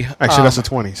a. Actually, that's a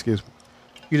 20. Excuse me.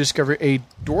 You discover a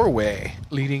doorway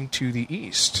leading to the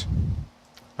east,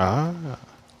 Ah.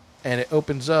 and it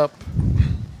opens up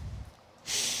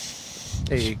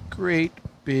a great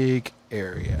big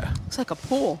area. Looks like a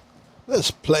pool.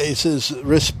 This place is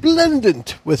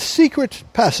resplendent with secret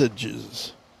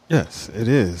passages. Yes, it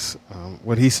is.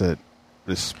 What he said.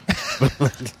 This.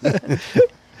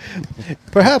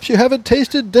 Perhaps you haven't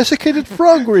tasted desiccated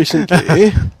frog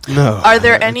recently. No. Are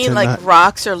there I any did like not.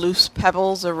 rocks or loose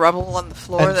pebbles or rubble on the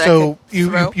floor And that so I could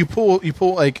throw? you pull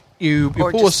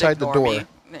or pull just aside the ignore door. me?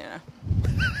 Yeah.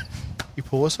 You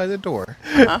pull aside the door.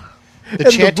 Uh-huh. The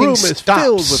And chanting the room is stops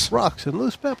filled with rocks and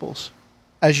loose pebbles.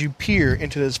 as you peer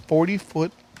into this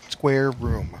 40-foot square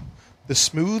room. The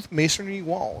smooth masonry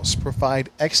walls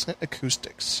provide excellent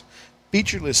acoustics.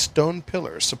 Featureless stone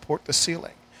pillars support the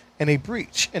ceiling, and a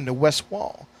breach in the west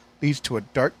wall leads to a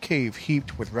dark cave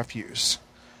heaped with refuse.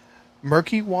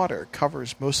 Murky water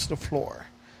covers most of the floor.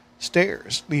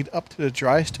 Stairs lead up to the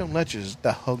dry stone ledges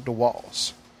that hug the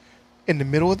walls. In the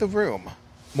middle of the room,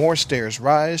 more stairs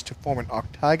rise to form an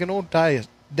octagonal dais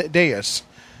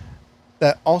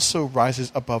that also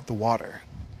rises above the water.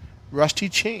 Rusty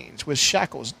chains with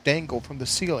shackles dangle from the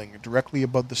ceiling directly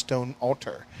above the stone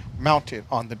altar mounted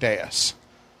on the dais.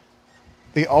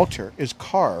 The altar is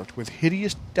carved with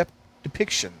hideous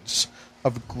depictions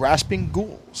of grasping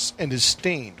ghouls and is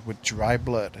stained with dry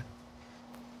blood.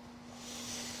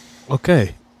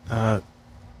 Okay.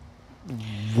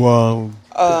 Well,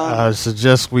 I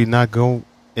suggest we not go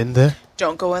in there.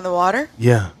 Don't go in the water.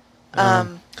 Yeah.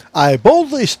 I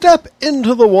boldly step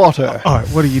into the water. All right.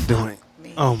 What are you doing?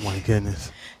 Me. Oh my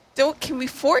goodness. Don't. Can we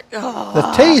fort? The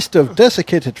Oh. taste of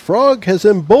desiccated frog has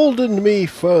emboldened me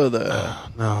further.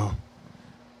 No.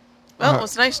 Well, it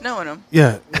was nice knowing him.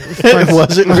 Yeah.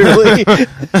 Was it really?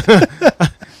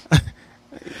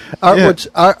 Art,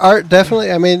 Yeah. Art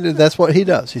definitely, I mean, that's what he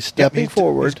does. He's stepping He's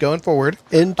forward. going forward.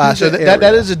 into So the that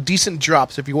area. is a decent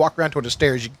drop. So if you walk around toward the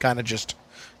stairs, you can kind of just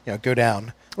go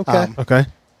down. Okay.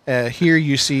 Okay. Here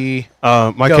you see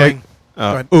My Going. cake.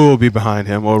 Go ahead. Ooh will be behind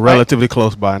him, or relatively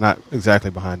close by. Not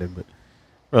exactly behind him, but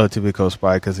relatively close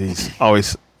by because he's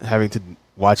always having to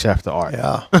watch after Art.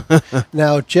 Yeah.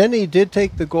 Now, Jenny did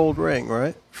take the gold ring,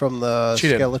 right? From the She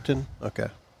did. skeleton? Okay.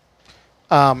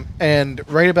 and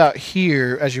right about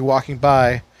here, as you're walking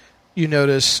by, you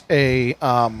notice a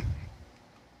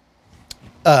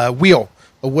wheel,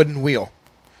 a wooden wheel.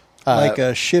 Like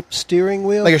a ship steering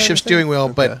wheel? Like a kind ship of thing? steering wheel,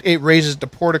 Okay. but it raises the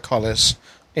portcullis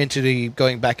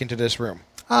going back into this room.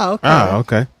 Ah, okay. Ah,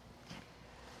 okay.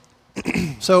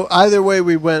 So either way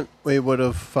we went, we would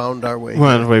have found our way. We're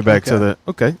on the way back to Okay. the.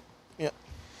 Okay. Yeah.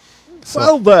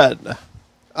 Well then,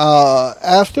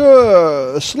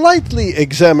 after slightly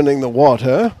examining the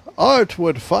water, Art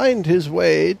would find his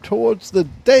way towards the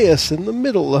dais in the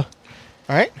middle. All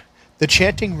right. The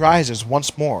chanting rises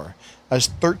once more as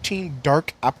 13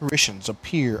 dark apparitions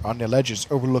appear on the ledges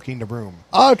overlooking the room.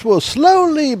 Art will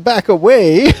slowly back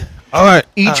away. All right.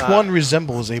 Each one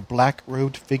resembles a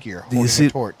black-robed figure you holding see- a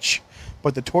torch,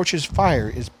 but the torch's fire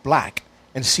is black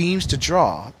and seems to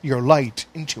draw your light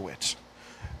into it.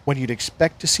 When you'd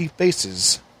expect to see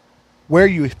faces,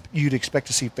 you'd expect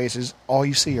to see faces, all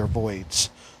you see are voids.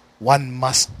 One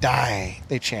must die,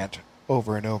 they chant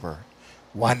over and over.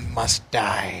 One must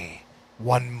die.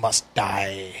 One must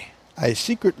die. I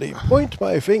secretly point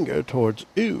my finger towards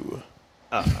you.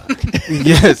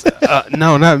 Yes.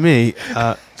 No, not me.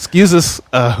 Excuse us.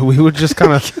 We were just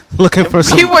kind of looking for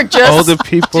some were just, older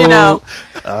people. you know.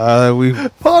 We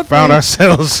Pardon found me.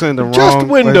 ourselves in the wrong Just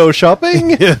window place. shopping.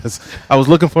 Yes. I was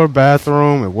looking for a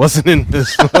bathroom. It wasn't in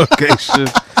this location.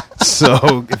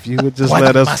 So if you would just One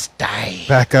let us must die.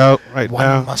 back out right One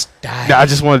now. must die. Yeah, I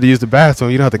just wanted to use the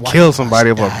bathroom. You don't have to One kill somebody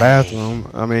must over a die.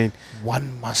 bathroom. I mean,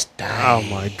 One must die. oh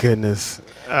my goodness.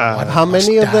 One How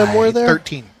many must of them die. were there?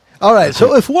 13. All right,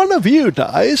 so if one of you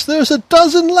dies, there's a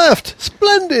dozen left.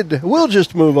 Splendid. We'll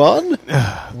just move on.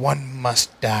 One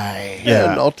must die. Yeah.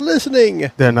 They're not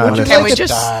listening. They're not Would you listening. Can like we a-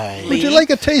 just die. Would you leave? like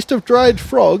a taste of dried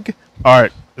frog? All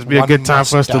right. This would be a One good time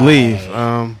for us must to leave.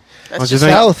 die. What Let's you just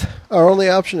think? South. Our only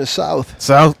option is south.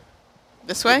 South?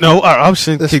 this way. No, our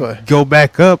option This could way. go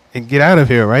back up and get out of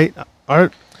here, right?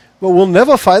 Art. But we'll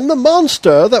never find the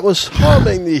monster that was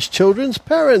harming these children's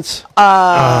parents.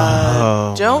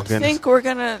 Oh, Don't my goodness. think we're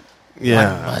gonna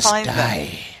Yeah. find them.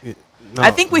 No.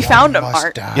 I think we found them,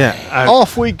 Art. Yeah.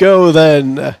 Off we go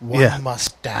then. One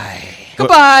must die.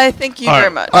 Goodbye. Thank you Art.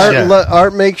 very much. Art, Yeah.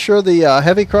 Art makes sure the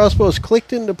heavy crossbow is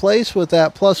clicked into place with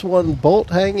that +1 bolt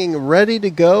hanging ready to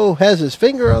go, has his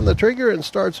finger on the trigger, and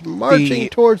starts marching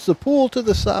towards the pool to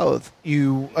the south.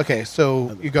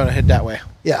 So you're going to head that way.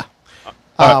 Yeah.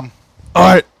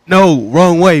 Art. No,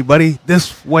 wrong way, buddy.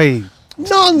 This way.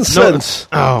 Nonsense!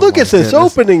 No. Oh, Look my at this goodness.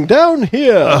 opening down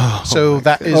here. So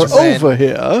that is or when over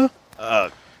here.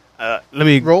 Let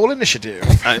me. roll initiative.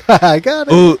 I got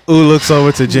it. Ooh looks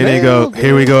over to Jenny and go,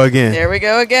 here we go again. There we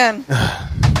go again.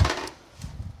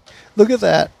 Look at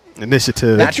that.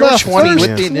 Initiative. Natural My 20 with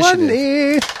first the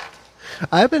initiative. 20.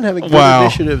 I've been having good Wow.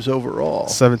 initiatives overall.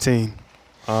 17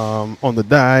 on the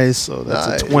dice, so that's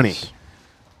Nice. a 20.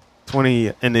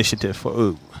 20 initiative for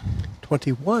Ooh.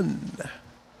 21.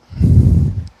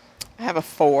 I have a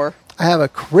 4. I have a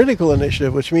critical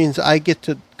initiative, which means I get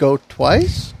to go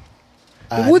twice.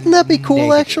 Wouldn't that be cool,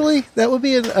 negative. actually? That would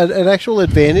be an actual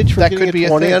advantage for That getting could be a a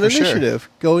 20 thing on for sure. initiative,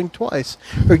 going twice.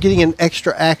 Or getting an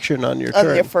extra action on your On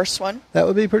turn. your first one. That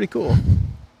would be pretty cool.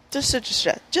 Just a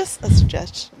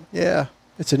suggestion. Yeah.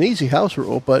 It's an easy house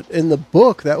rule, but in the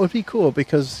book, that would be cool,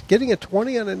 because getting a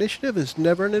 20 on initiative is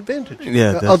never an advantage.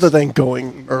 Yeah, that's- Other than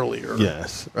going earlier.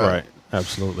 Yes, Right. right.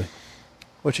 Absolutely.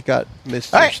 What you got,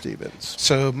 Mr. All right. Stevens?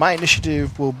 So my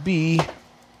initiative will be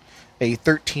a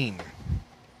 13.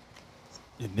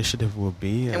 Initiative will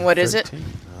be. And what is it? 13.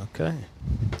 Okay.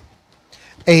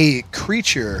 A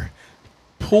creature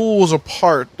pulls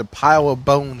apart the pile of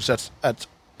bones that's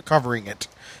covering it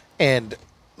and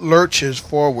lurches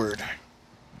forward.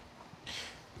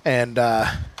 And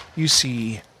you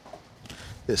see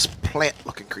this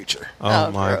plant-looking creature. Oh,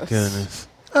 Oh, my gross. goodness.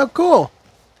 Oh, cool.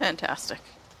 Fantastic.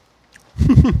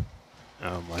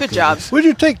 Oh my Good job. goodness. Would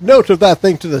you take note of that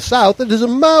thing to the south? It is a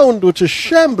mound which is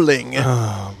shambling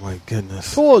Oh my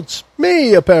goodness. towards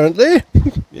me, apparently.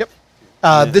 Yep.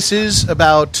 This is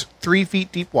about 3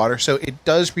 feet deep water, so it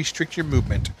does restrict your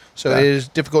movement. So Yeah. it is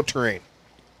difficult terrain.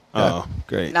 Oh,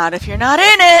 great. Not if you're not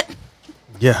in it.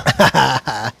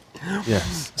 Yeah.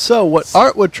 Yes. So what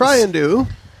Art would try and do,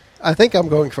 I think I'm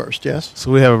going first, yes?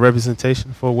 So we have a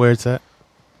representation for where it's at.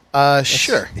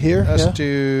 Sure. here, Let's yeah.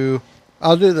 do...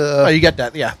 I'll do the oh, you got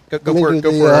that. Yeah. Go let me for do it.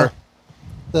 Go the, for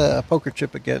the poker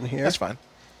chip again here. That's fine.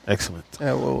 Excellent.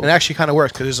 And we'll- It actually kind of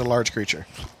works because it's a large creature.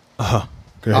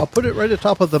 Great. I'll put it right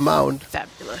atop of the mound.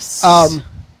 Fabulous.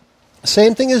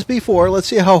 Same thing as before. Let's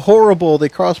see how horrible the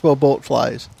crossbow bolt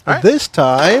flies. All right. This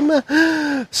time,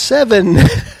 7.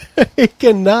 He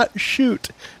cannot shoot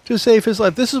to save his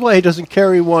life. This is why he doesn't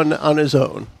carry one on his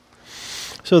own.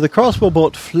 So the crossbow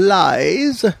bolt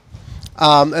flies,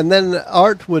 and then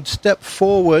Art would step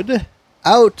forward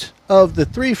out of the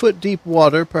 3-foot deep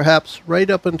water, perhaps right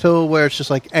up until where it's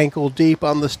just like ankle deep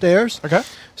on the stairs, Okay.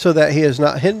 so that he is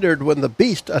not hindered when the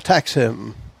beast attacks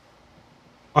him.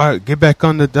 All right, get back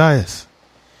on the dais.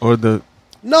 Or the...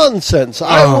 Nonsense!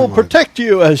 I Oh will my- protect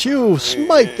you as you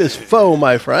smite this foe,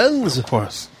 my friends. Of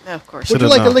course. of course. Would you Should've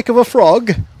like a known. lick of a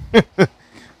frog?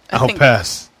 I'll think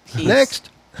pass. he's Next.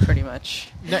 Pretty much.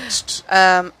 Next.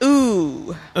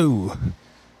 Ooh. Ooh. All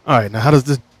right, now how does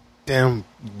this damn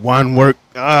wine work?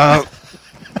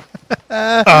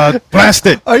 Blast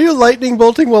it. Are you lightning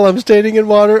bolting while I'm standing in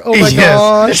water? Oh my Yes.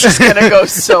 gosh! This is going to go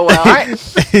so well. All right.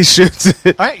 He shoots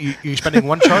it. All right. You spending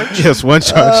one charge? Yes, one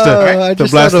charge I to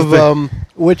just blast thought the of thing.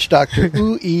 Witch Doctor.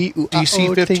 Ooh, ooh, DC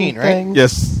oh, 15, ting, right? tang.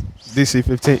 Yes, DC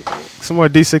 15. Some more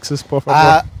D6s, por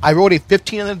favor. I rolled a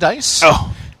 15 on the dice.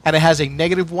 Oh. And it has a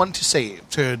 -1 to save,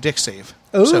 to Dick save.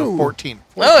 Ooh. So 14.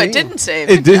 Oh, it didn't save.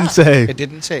 It didn't Yeah. save. It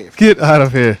didn't save. Get out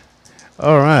of here.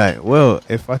 All right. Well,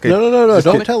 if I could. No! just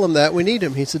Don't get- tell him that. We need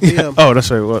him. He's the DM. Oh, that's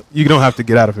right. Well, you don't have to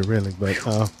get out of it, really, but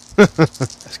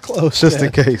That's close. just yeah.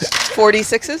 in case.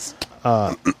 46s?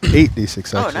 8 D6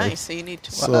 actually. Oh, nice. So you need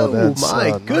to. So Oh that's,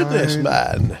 my goodness, 9,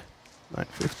 man! 9,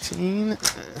 15.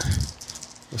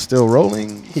 We're still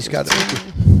rolling. He's got it.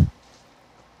 15,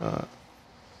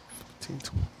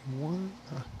 21.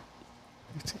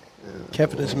 15,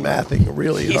 Kevin is mathing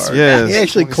really He's hard. Yes. He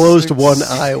actually 26. closed one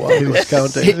eye while he was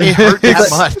counting. It hurt that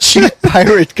much. Cheap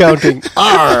pirate counting.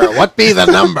 What be the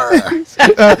number?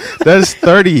 That's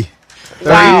 30. 30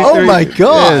 Wow. Oh my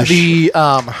gosh! The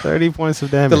 30 points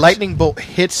of damage. the lightning bolt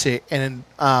hits it, and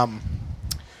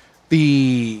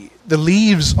the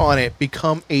leaves on it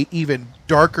become a even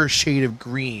darker shade of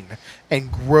green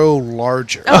and grow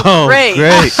larger. Oh, Oh, great.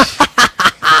 great.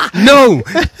 No,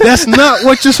 that's not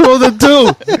what you're supposed to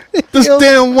do. This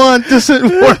damn wand doesn't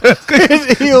work.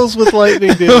 It heals with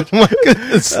lightning, dude. Oh my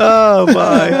goodness. Oh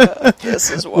my!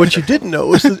 This is What you didn't know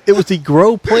was it was the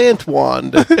grow plant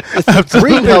wand. It's the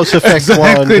greenhouse effect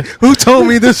Exactly. wand. Who told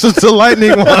me this was the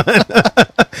lightning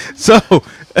wand? So,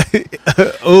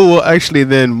 will actually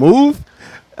then move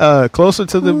closer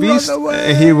to the Run beast,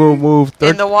 away. and he will move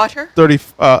in the water? 30.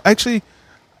 Actually,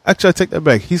 I take that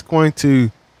back. He's going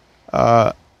to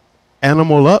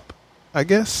animal up, I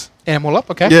guess. Animal up,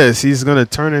 okay. Yes, he's going to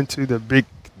turn into the big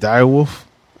dire wolf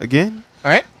again.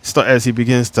 All right. Start as he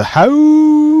begins to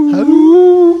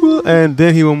howl, and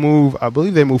then he will move. I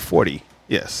believe they move 40.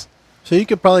 Yes. So you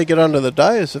could probably get onto the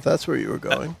dais if that's where you were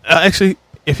going. Actually,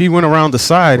 if he went around the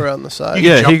side, Around the side. You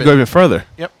can yeah, jump he could go it. even further.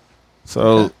 Yep.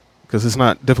 So, because it's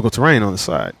not difficult terrain on the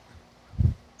side,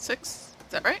 6? Is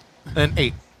that right? And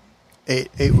 8. 8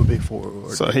 would be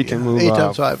 4. So he can move, 8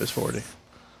 times 5 is 40.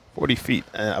 40 feet,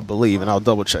 I believe, and I'll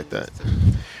double check that.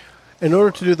 In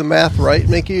order to do the math right,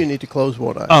 Mickey, you need to close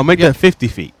one eye. Oh, make that 50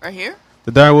 feet. Right here?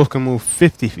 The dire wolf can move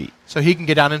 50 feet. So he can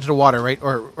get down into the water, right?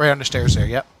 Or right on the stairs there,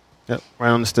 yep. Yep, right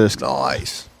on the stairs.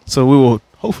 Nice. So we will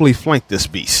hopefully flank this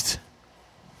beast.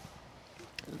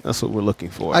 That's what we're looking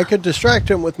for. I could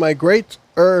distract him with my great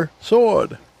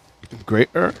sword. Great.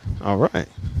 All right. All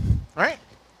right.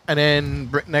 And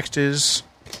then next is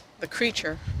The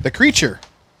creature. the creature.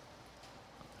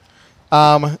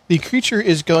 The creature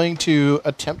is going to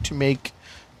attempt to make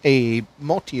a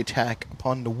multi-attack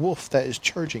upon the wolf that is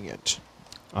charging it.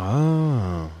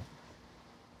 Ah.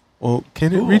 Well,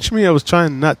 can it Cool. reach me? I was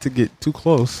trying not to get too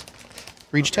close.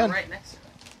 Reach 10. Right next to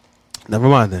it. Never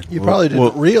mind then. You We'll- probably didn't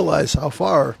we'll- realize how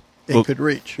far it well, could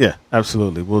reach. Yeah,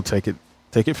 absolutely. We'll take it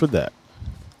for that.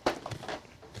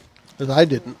 Because I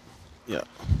didn't. Yeah.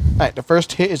 All right. The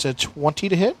first hit is a 20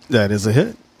 to hit. That is a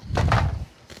hit.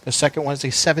 The second one is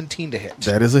a 17 to hit.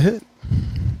 That is a hit.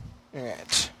 All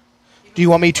right. Do you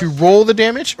want me to roll the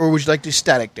damage, or would you like to do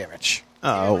static damage?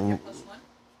 Roll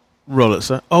it,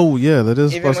 sir. Oh, yeah, that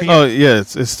is. Even Plus, when oh, yeah, it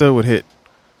still would hit.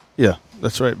 Yeah,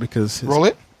 that's right, because. Roll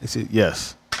it.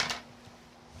 Yes.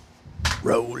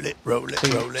 Roll it, roll it,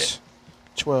 roll it. 8,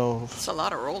 12, It's a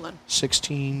lot of rolling.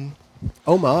 16.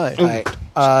 Oh, my. All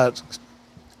right.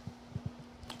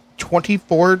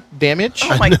 24 damage.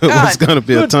 Oh my It was god. going to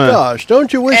be a Good time. gosh.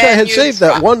 Don't you wish I And had you saved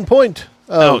that drop. 1 point?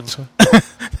 Ouch.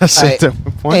 That's All it. right. That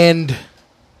point.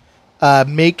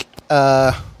 And make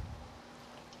Oh,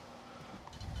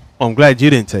 I'm glad you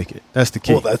didn't take it. That's the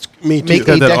key. Well, that's me too. make a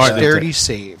got that art dexterity there.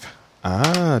 save.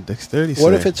 Dexterity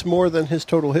What save. if it's more than his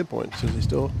total hit points? Is he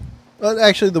still...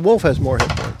 actually, the wolf has more hit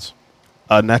points.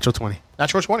 Natural 20.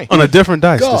 Natural 20. On a different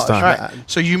dice Gosh, this time. All right. man.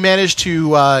 So you managed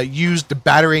to use the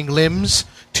battering limbs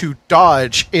to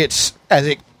dodge its as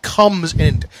it comes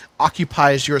and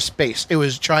occupies your space. It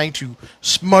was trying to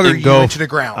smother you Engulf. into the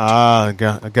ground. I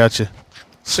got you.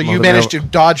 So you smother managed me to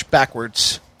dodge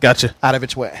backwards Gotcha. out of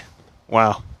its way.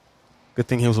 Wow. Good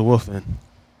thing he was a wolf then.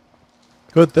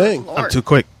 Good thing. I'm Lord. too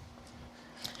quick.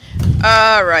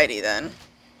 Alrighty then.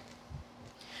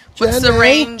 What's the Jenny?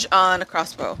 range on a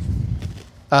crossbow?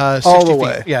 60 All the feet.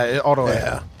 way. Yeah, all the way.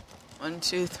 Yeah. 1,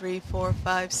 2, 3, 4,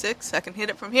 5, 6. I can hit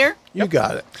it from here. You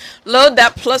got it. Load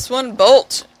that +1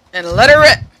 bolt and let her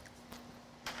rip.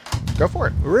 Go for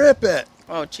it. Rip it.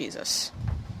 Oh Jesus!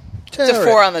 Tear It's a it.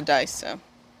 4 on the dice, so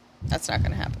that's not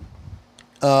going to happen.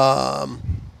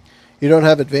 You don't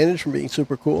have advantage from being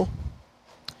super cool?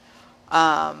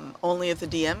 Only if the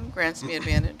DM grants me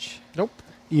advantage. Nope.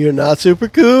 You're not super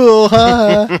cool,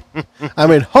 huh? I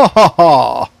mean, ha ha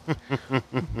ha.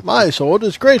 My sword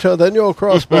is greater than your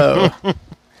crossbow.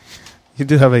 You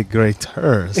do have a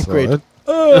greater Great. sword.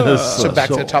 So back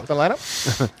to the top of the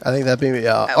lineup. I think that'd be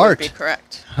That would be art.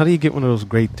 correct. How do you get one of those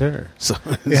greater? So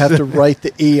You have to write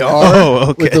the ER Oh,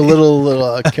 okay. with the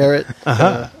little carrot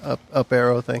up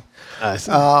arrow thing. I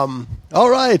see. All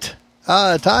right.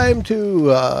 Time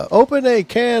to open a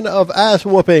can of ass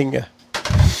whooping.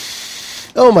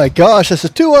 Oh my gosh, that's a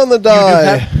 2 on the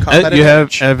die. combat you have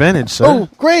advantage. advantage, sir. Oh,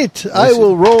 great. I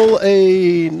will roll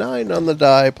a 9 on the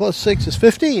die. Plus 6 is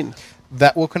 15.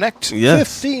 That will connect. Yes.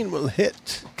 15 will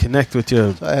hit. Connect with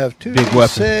your. So I have 2 Big weapon.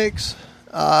 6.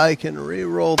 I can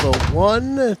re-roll the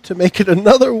 1 to make it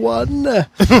another 1.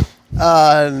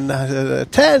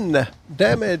 10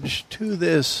 damage to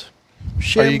this Are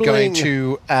shambling. you going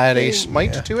to add a thing.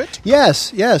 smite Yeah. to it?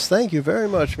 Yes, yes. Thank you very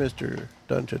much, Mr.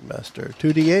 Dungeon Master.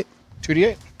 2d8.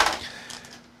 2d8.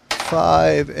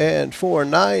 5 and 4.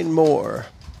 9 more.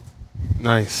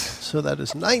 Nice. So that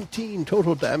is 19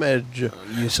 total damage.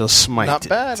 You shall smite Not it.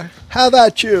 bad. How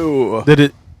about you? Did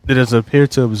it appear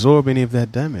to absorb any of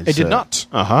that damage? It did sir? not.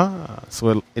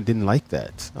 So it didn't like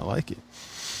that. I like it.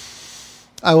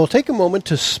 I will take a moment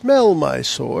to smell my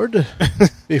sword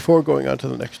before going on to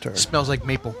the next turn. Smells like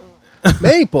maple.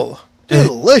 Maple.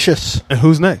 Delicious. And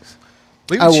who's next?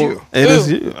 Believe it's you. It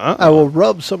is you. I will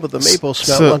rub some of the maple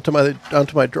smell onto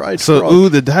my dried frog. So,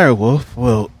 the dire wolf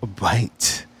will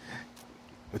bite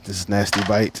with this nasty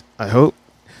bite, I hope.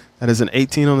 That is an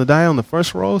 18 on the die on the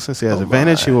first roll. Since he has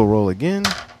advantage, he will roll again.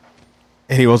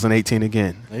 And he rolls an 18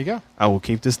 again. There you go. I will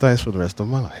keep this dice for the rest of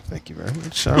my life. Thank you very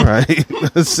much. All right.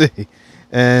 Let's see.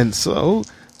 And so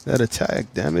that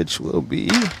attack damage will be...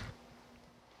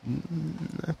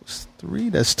 that was 3.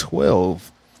 That's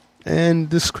 12. And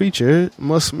this creature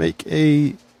must make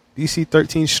a DC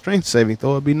 13 strength saving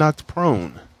throw or be knocked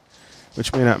prone,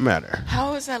 which may not matter.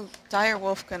 How is a dire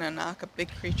wolf going to knock a big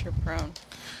creature prone?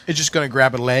 It's just going to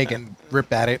grab a leg and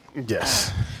rip at it.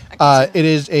 Yes. It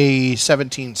is a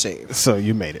 17 save. So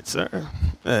you made it, sir.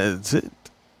 That's it.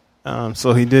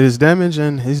 So he did his damage,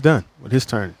 and he's done with his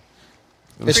turn.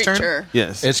 His turn? Creature.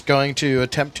 Yes. It's going to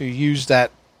attempt to use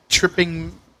that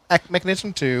tripping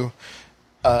mechanism to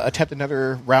attempt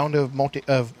another round of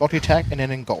multi-attack and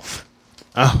then engulf.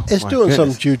 Oh, It's my doing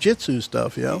goodness. some jujitsu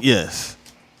stuff, yo. Yes.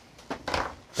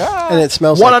 And it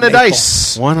smells One like on the maple.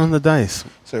 dice. 1 on the dice.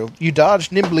 So you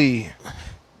dodge nimbly,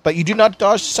 but you do not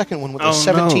dodge the second one with a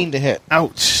 17 to hit.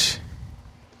 Ouch.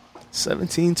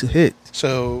 17 to hit.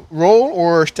 So roll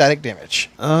or static damage.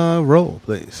 Roll,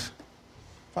 please.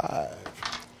 5,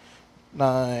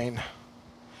 9,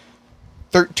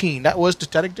 13. That was the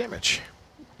static damage.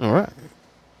 All right.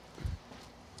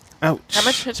 Ouch. How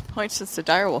much hit points does the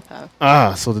dire wolf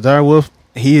have? So the dire wolf,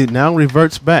 he now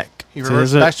reverts back. He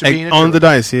reverts back to being a on the druid.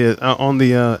 dice here, on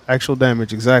the actual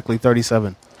damage, exactly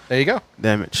 37 There you go.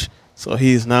 damage. So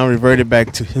he is now reverted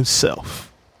back to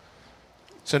himself.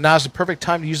 So now's the perfect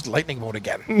time to use the lightning bolt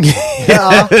again.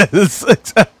 Yeah. Yes,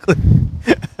 exactly.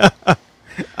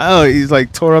 Oh, he's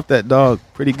like tore up that dog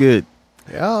pretty good.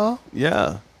 Yeah.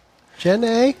 Yeah.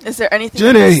 Jenny. Is there anything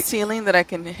Jenny. on the ceiling that I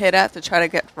can hit at to try to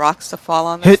get rocks to fall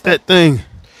on this Hit thing? that thing.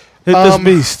 Hit this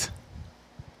beast.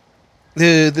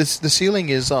 The ceiling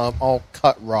is all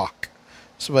cut rock,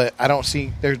 so but I don't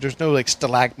see there's no like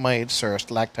stalagmites or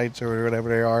stalactites or whatever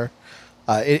they are.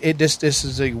 This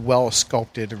is a well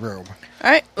sculpted room. All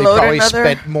right, They load probably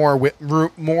another.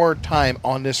 spent more time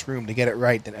on this room to get it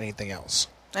right than anything else.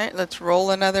 All right, let's load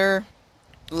another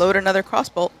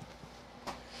crossbolt.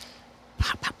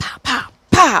 Pow, pow, pow, pow,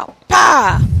 pow,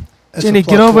 pow. That's Jenny, a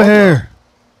get plus over one, here.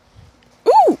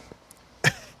 Ooh, though.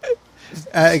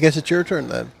 I guess it's your turn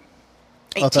then.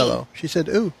 18. Othello. She said,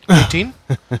 ooh. 18.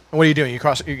 And what are you doing? You're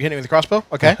hitting with the crossbow?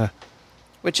 Okay.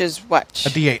 Which is what? A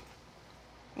D8.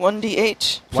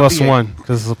 1d8. Plus 1d8. 1,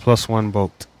 because it's a plus 1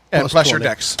 bolt. And Plus plus your 20.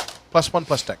 dex. Plus 1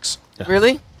 plus dex. Yeah.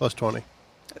 Really? Plus 20.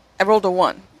 I rolled a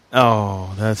 1.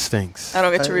 Oh, that stinks. I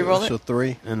don't get to reroll So it?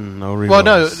 3. And no rerolls. Well,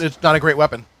 no, it's not a great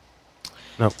weapon.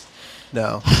 Nope.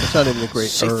 No. It's not even a great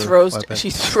She weapon. throws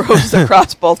the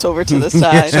crossbolt over to the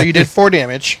side. So you did 4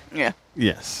 damage. Yeah.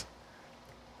 Yes.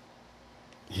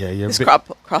 Yeah, your This big-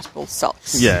 crossbolt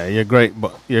sucks. Yeah, your great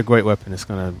weapon is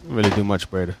gonna really do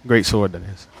much better. Great sword, that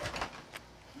is.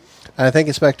 And I think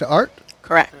it's back to Art.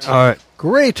 Correct. All right,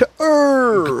 Great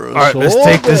all right. Let's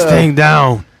take this thing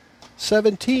down.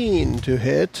 17 to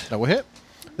hit. That will hit.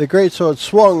 The great sword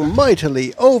swung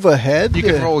mightily overhead. You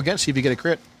can roll again, see if you get a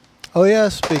crit. Oh,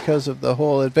 yes, because of the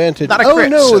whole advantage. Not a oh, crit,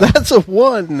 no, so- that's a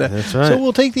 1. That's right. So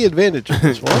we'll take the advantage of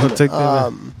this one. We'll take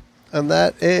the And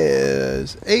that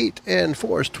is 8 and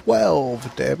 4 is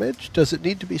 12 damage. Does it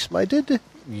need to be smited?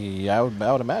 Yeah, I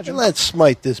would imagine. Let's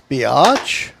smite this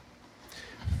biatch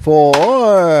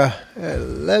for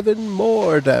 11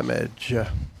 more damage.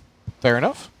 Fair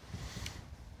enough.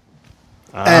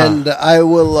 And I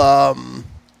will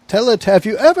tell it, have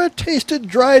you ever tasted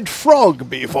dried frog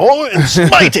before? And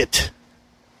smite it.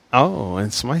 Oh,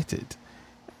 and smite it.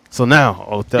 So now,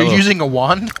 Othello. You're using a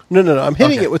wand? No. I'm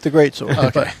hitting Okay. it with the great sword.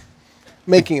 Okay. But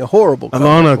making a horrible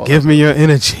Alana, comeback give me your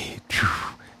energy.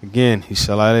 Again, he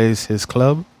shalays his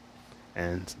club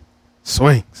and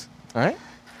swings. All right.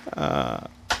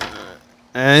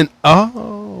 And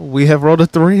we have rolled a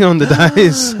 3 on the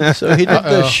dice. So he did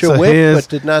the So shawip, he is- but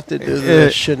did not do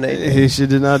the shenanigans. He should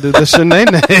did not do the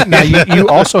shenanigans. Now, you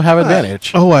also have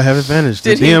advantage. Oh, I have advantage.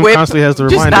 The Did he DM whip constantly has to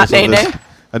just remind not us of this. nay-nay?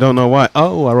 I don't know why.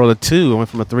 Oh, I rolled a 2. I went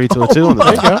from a 3 to a 2 on the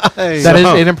dice. Hey. That is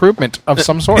So- an improvement of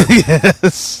some sort.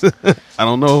 Yes. I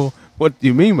don't know what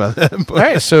you mean by that. But All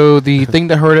right, so the thing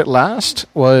that heard it last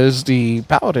was the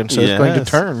paladin, so it's going to Yes.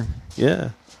 turn. Yeah.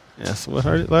 Yes, what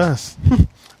hurt it last?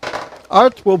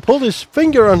 Art will pull his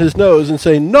finger on his nose and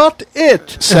say, not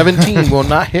it. 17 will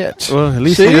not hit. Well, at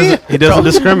least See? he doesn't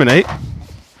discriminate.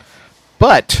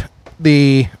 But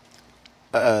the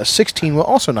 16 will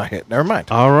also not hit. Never mind.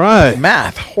 All right.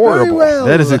 Math. Horrible. Very well.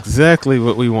 That is exactly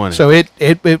what we wanted. So it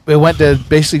went to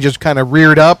basically just kind of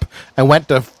reared up and went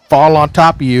to fall on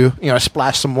top of you,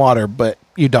 splash some water, but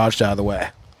you dodged out of the way.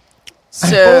 So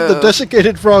I hold the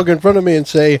desiccated frog in front of me and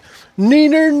say,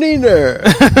 "Neener,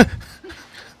 neener."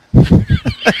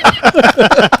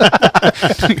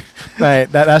 Right,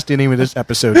 that's the name of this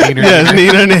episode. yes,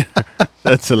 neither.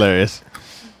 That's hilarious.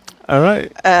 All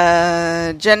right.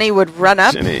 Jenny would run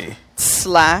up, Jenny.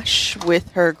 slash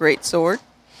with her great sword.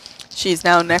 She's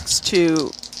now next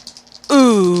to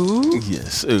Ooh,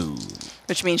 Yes. Ooh.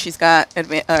 which means she's got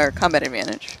combat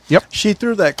advantage. She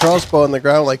threw that crossbow on the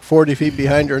ground like 40 feet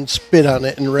behind her and spit on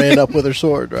it and ran up with her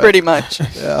sword, right? Pretty much.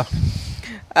 Yeah.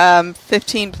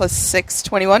 15 plus 6,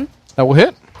 21. That will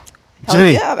hit. Hell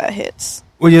Jenny. yeah, that hits.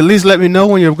 Will you at least let me know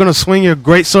when you're going to swing your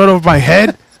great sword over my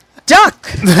head? Duck!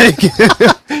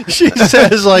 She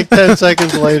says like 10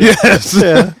 seconds later. Yes.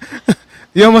 Yeah.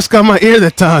 You almost got my ear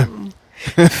that time.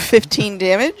 15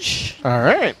 damage. All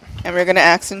right. And we're going to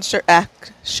action surge.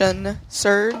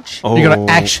 Oh. You're going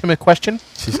to ask him a question?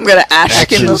 I'm going to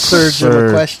ask him Action a surge of a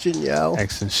Surge. question, yo.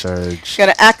 Action surge. going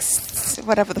to ask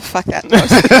whatever the fuck that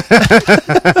was.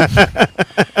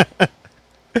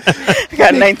 I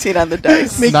got 19 on the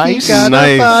dice. Mickey Nice. got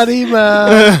Nice. a body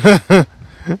mouth.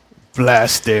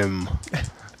 Blast him.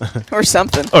 Or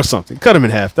something. Or something. Cut him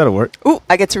in half. That'll work. Ooh,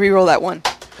 I get to reroll that one.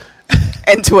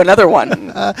 Into another one.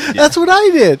 That's what I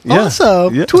did. Yeah.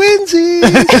 Awesome. Yeah.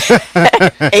 Twinsies.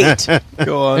 8.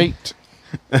 Go on. 8.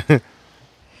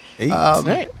 8.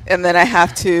 Right. And then I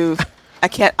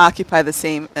can't occupy the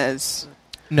same as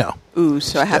No. Ooh,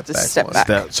 so I have to back step one.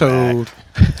 back. So that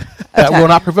Attack. will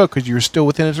not provoke because you're still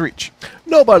within his reach.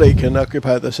 Nobody can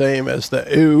occupy the same as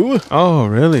the ooh. Oh,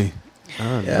 really?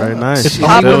 Oh, Yeah. very nice. It's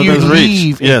only Still when you within his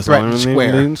leave a Yes, threatened only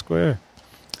square. leaving square.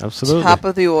 Absolutely. Top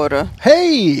of the order.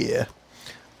 Hey!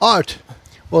 Art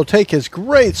will take his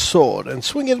great sword and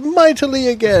swing it mightily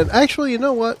again. Actually, you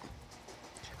know what?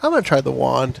 I'm going to try the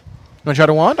wand. You want to try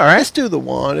to wand? All right. Let's do the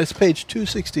wand. It's page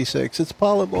 266. It's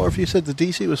polymorph. You said the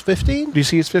DC was 15?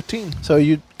 DC is 15. So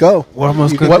you go. What am I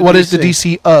You gonna- get What is the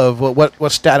DC of?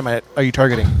 What stat are you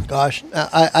targeting? Gosh,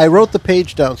 I wrote the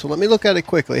page down, so let me look at it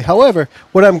quickly. However,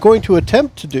 what I'm going to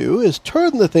attempt to do is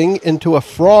turn the thing into a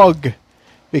frog,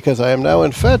 because I am now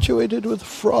infatuated with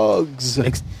frogs.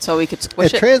 So we could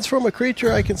squish it. Transform a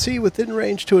creature I can see within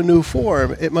range to a new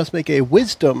form. It must make a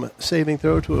wisdom saving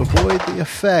throw to avoid the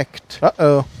effect.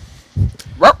 Uh-oh.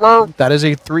 Ruh-roh. That is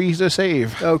a 3 to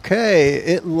save. Okay,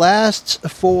 it lasts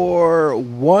for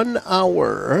 1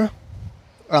 hour.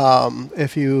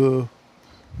 If you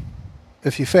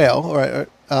fail, all right.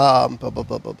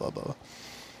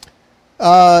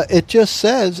 It just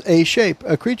says a shape,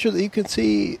 a creature that you can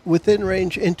see within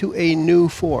range into a new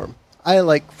form. I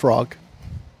like frog,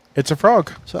 It's a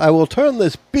frog. so I will turn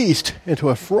this beast into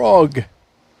a frog,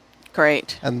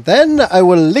 Great. and then I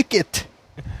will lick it.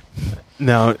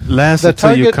 Now, last The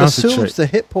until you target concentrate. assumes the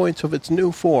hit points of its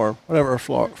new form, whatever a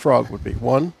frog would be.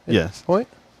 1 hit Yes. point.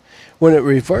 When it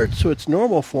reverts to its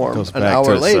normal form Goes an back to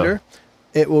hour itself. later,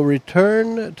 it will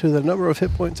return to the number of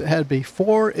hit points it had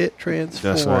before it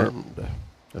transformed.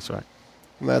 That's right.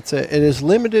 And that's it. It is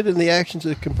limited in the actions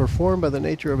it can perform by the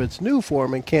nature of its new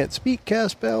form and can't speak,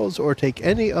 cast spells, or take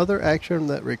any other action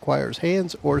that requires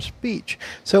hands or speech.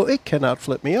 So it cannot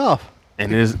flip me off.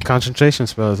 And it is a concentration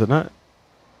spell, is it not?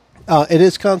 It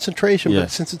is concentration, but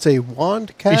Yes. since it's a wand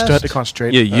You cast, still have to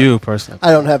concentrate. Yeah, you personally.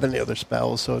 I don't have any other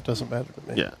spells, so it doesn't matter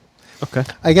to me. Yeah. Okay.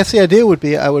 I guess the idea would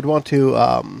be I would want to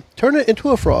turn it into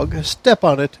a frog, step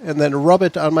on it, and then rub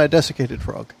it on my desiccated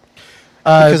frog.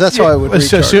 Because that's how I would As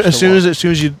recharge the soon wand. as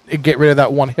you get rid of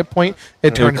that 1 hit point,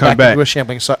 it turns come back back. into a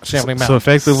shambling So mountain.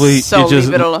 effectively, So you just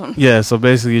leave it alone. Yeah. So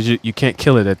basically, you can't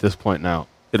kill it at this point. Now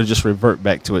it'll just revert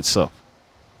back to itself.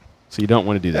 So you don't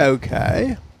want to do that.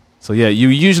 Okay. So yeah, you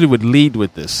usually would lead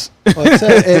with this. Well, it,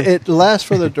 said it lasts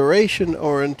for the duration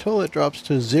or until it drops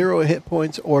to 0 hit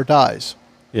points or dies.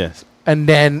 Yes. And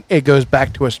then it goes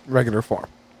back to its regular form.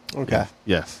 Okay.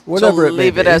 Yes. Whatever so it may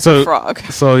leave it be. as So- a frog.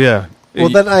 So yeah. Well,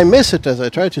 then I miss it as I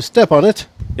try to step on it.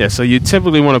 Yeah. So you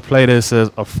typically want to play this as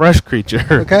a fresh creature.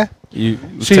 Okay. You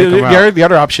See, take 'em out. the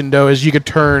other option, though, is you could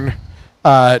turn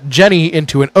Jenny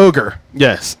into an ogre,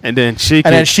 Yes, and then she and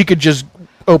can. then she could just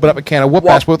open up a can of whoop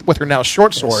ass with her now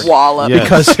short sword. Wallop. Yeah.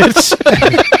 Because it's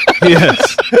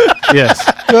yes. Yes.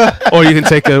 Or you can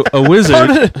take a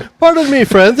wizard. Pardon me,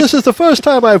 friend. This is the first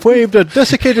time I've waved a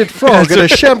desiccated frog at a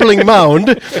shambling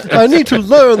mound. I need to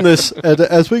learn this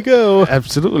as we go.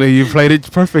 Absolutely. You played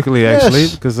it perfectly, actually,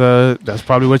 Yes. because that's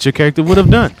probably what your character would have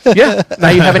done. Yeah. Now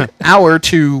you have an hour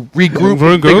to regroup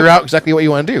and figure out exactly what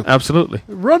you want to do. Absolutely.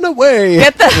 Run away.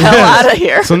 Get the hell out of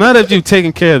here. So now that you've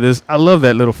taken care of this, I love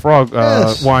that little frog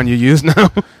Yes. wand you use now.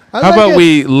 I How like about it.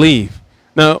 we leave?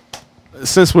 Now,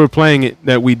 since we're playing it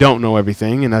that we don't know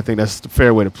everything, and I think that's the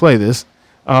fair way to play this,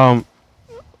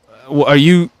 are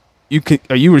you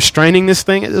restraining this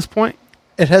thing at this point?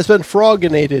 It has been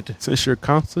froginated. Since you're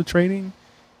concentrating?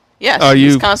 Yes, Are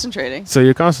he's you- concentrating. So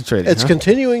you're concentrating, It's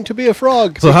continuing to be a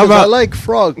frog. So how because I about- like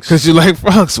frogs. because you like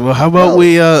frogs. Well, how about Well-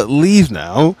 we leave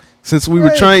now, since we were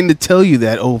Right. trying to tell you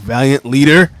that, oh, valiant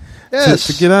leader, Yes.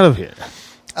 to get out of here.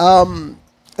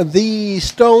 The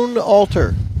stone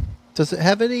altar. Does it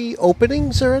have any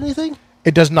openings or anything?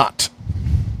 It does not.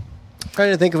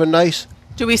 Trying to think of a nice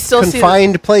Do we still see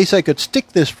confined place I could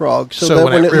stick this frog so, So that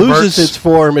when when it it loses reverts- its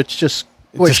form, it's just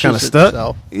It's just kind of squishes stuck.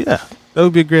 itself. Yeah, that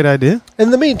would be a great idea.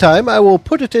 In the meantime, I will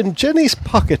put it in Jenny's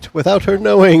pocket without her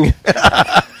knowing.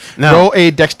 Now, Roll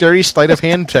a dexterity sleight of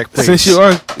hand check, please.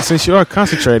 since you are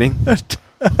concentrating,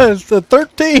 It's the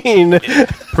 13.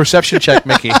 Perception check,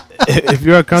 Mickey. if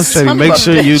you are concentrating, Son make of a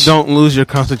sure you bitch. don't lose your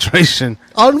concentration.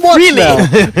 On what Really? now?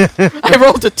 I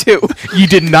rolled a 2. You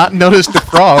did not notice the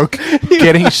frog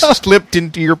getting slipped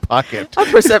into your pocket.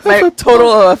 My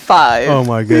total of a 5. Oh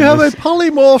my You have a goodness!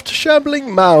 polymorphed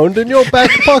shambling mound in your back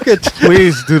pocket.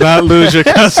 Please do not lose your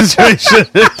concentration.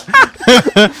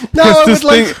 Now this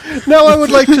I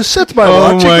would like to set my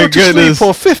Oh watch my and go to sleep goodness.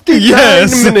 for 59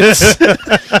 Yes. minutes.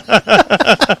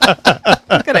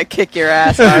 I'm going to kick your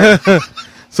ass out.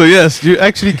 So yes, you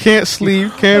actually can't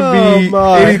sleep, can't Oh, be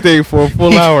my. anything for a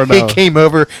full hour He now. came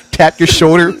over, tapped your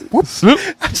shoulder. Whoop. Sloop.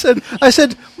 I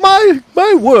said,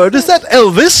 my word, is that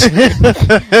Elvis?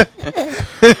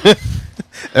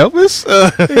 Elvis?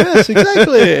 Yes,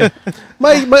 exactly.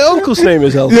 My uncle's name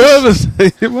is Elvis.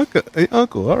 Elvis. Your uncle. Your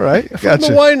uncle. All right. From the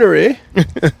Gotcha. winery.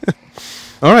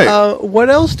 All right. What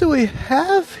else do we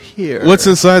have here? What's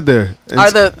inside there?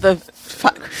 Are the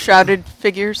shrouded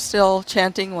figures still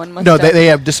chanting one must No, die? they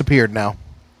have disappeared now.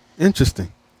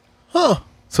 Interesting. Huh.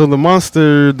 So the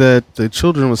monster that the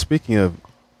children were speaking of,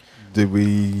 did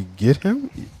we get him?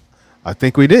 I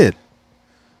think we did.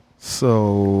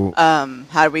 So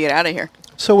How do we get out of here?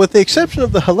 So with the exception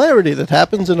of the hilarity that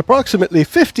happens in approximately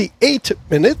 58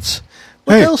 minutes,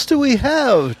 what Hey. else do we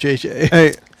have, JJ?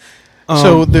 hey,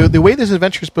 So the way this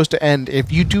adventure is supposed to end,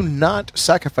 if you do not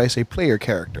sacrifice a player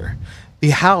character, the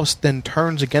house then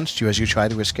turns against you as you try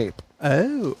to escape.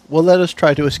 Oh, well, let us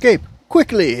try to escape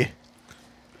quickly.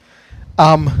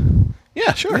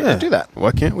 Yeah, sure, yeah, do that.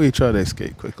 Why can't we try to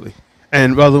escape quickly?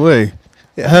 And by the way,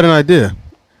 Yeah. I had an idea.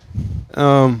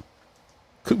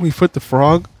 Could we put the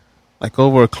frog like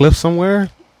over a cliff somewhere?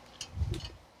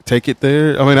 Take it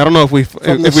there. I mean, I don't know if we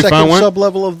From the if we second found one.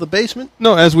 sub-level of the basement,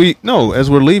 No, as we're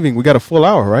leaving, we got a full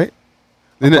hour, right?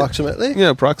 Isn't it- approximately. Yeah,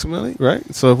 approximately, right?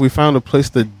 So if we found a place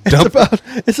to dump,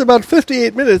 It's about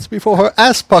 58 minutes before her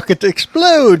ass pocket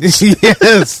explodes.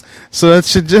 yes. So that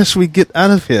suggests we get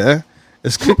out of here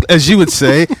as quick as you would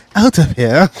say, out of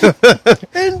here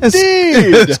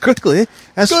Indeed. as quickly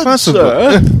as Good, possible.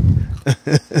 sir.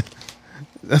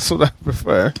 That's what I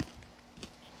prefer.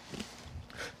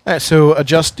 All right, so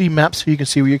adjust the map so you can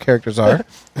see where your characters are.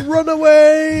 Run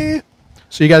away.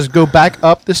 So you guys go back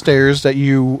up the stairs that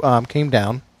you came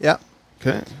down. Yeah.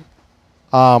 Okay.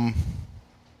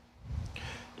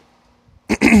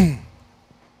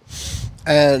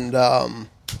 And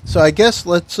so I guess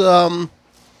let's do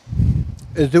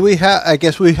we have I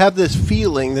guess we have this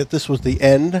feeling that this was the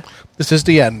end. This is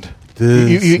the end.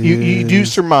 You do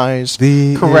surmise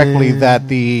the correctly end. that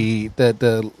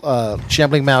the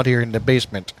shambling mound here in the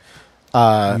basement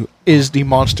is the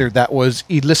monster that was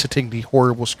eliciting the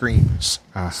horrible screams.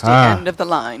 It's the end of the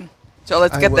line. So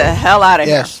let's I get the will. hell out of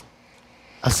Yes.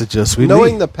 I suggest we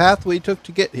Knowing leave. the path we took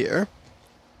to get here,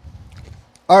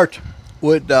 Art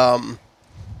would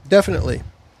definitely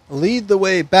lead the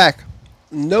way back,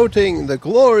 noting the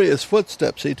glorious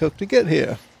footsteps he took to get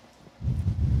here.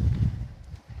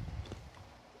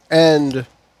 And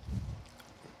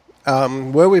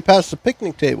where we passed the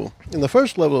picnic table in the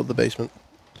first level of the basement,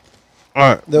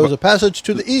 All right. there was a passage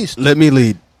to the east. Let me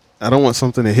lead. I don't want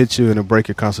something to hit you and to break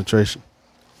your concentration.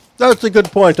 That's a good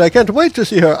point. I can't wait to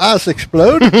see her ass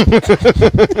explode.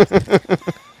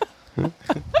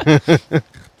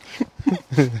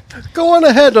 Go on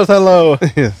ahead, Othello.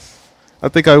 Yes. I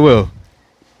think I will.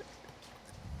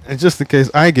 And just in case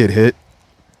I get hit,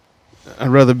 I'd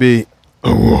rather be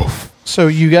A wolf. So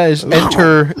you guys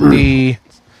enter the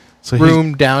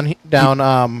room down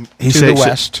to the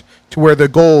west, to where the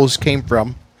ghouls came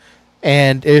from,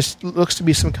 and it looks to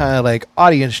be some kind of like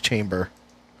audience chamber.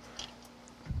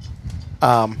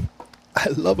 I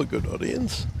love a good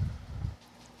audience.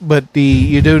 But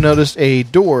you do notice a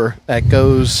door that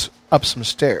goes up some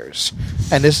stairs,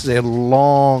 and this is a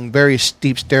long, very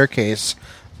steep staircase.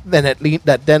 Then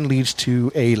that then leads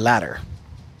to a ladder.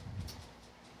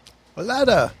 A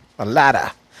ladder. A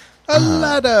ladder. A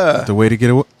ladder. The way to get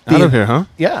out of here, huh?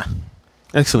 Yeah.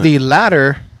 Excellent. The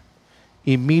ladder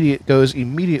goes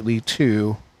immediately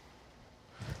to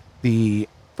the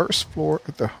first floor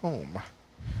of the home.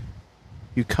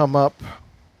 You come up.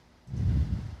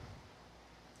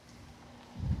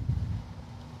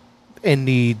 In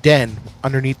the den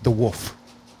underneath the wolf.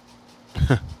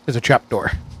 There's a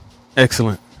trapdoor.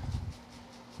 Excellent.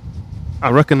 I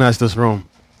recognize this room.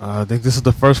 I think this is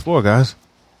the first floor, guys.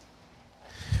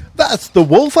 That's the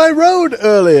wolf I rode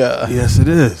earlier. Yes, it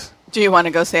is. Do you want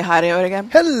to go say hi to it again?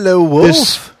 Hello, wolf.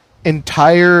 This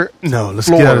entire let's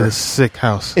floor get out of this sick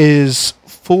house. is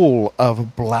full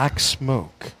of black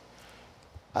smoke.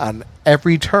 On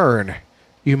every turn,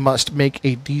 you must make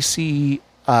a DC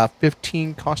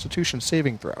 15 Constitution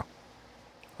saving throw.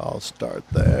 I'll start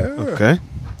there. Okay.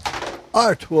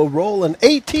 Art will roll an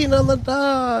 18 on the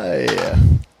die.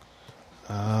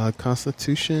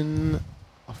 Constitution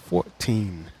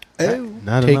 14. Oh.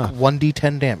 Not Take enough.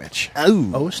 1d10 damage.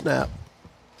 Oh, snap.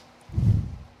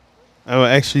 Oh,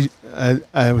 actually,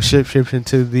 I will shape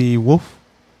into the wolf.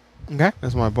 Okay.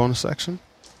 That's my bonus action.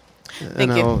 Thank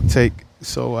and you. I'll take.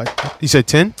 You said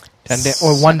 10? 10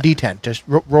 or 1d10. Just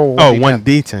roll. Oh,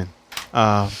 1d10.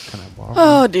 1d10. Can I borrow?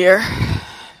 Oh dear.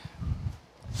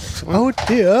 Oh,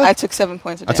 dear. I took 7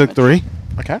 points of I damage. took 3.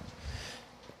 Okay.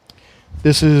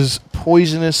 This is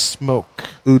poisonous smoke.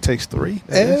 Ooh takes 3.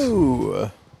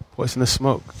 Oh. Poisonous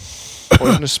smoke.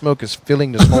 Poisonous smoke is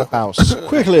filling this whole house.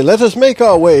 Quickly, let us make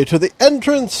our way to the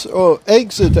entrance, or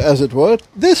exit, as it were.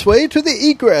 This way to the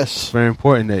egress. Very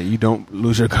important that you don't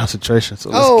lose your concentration. So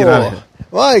let's get out of here.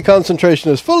 My concentration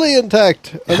is fully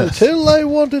intact until I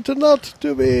want it not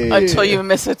to be. Until you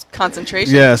miss a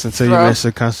concentration. Yes, until you throw. miss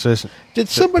your concentration. Did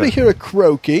somebody hear a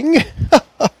croaking?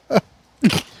 All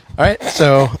right,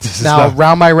 so This is now the-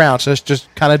 round by round. So let's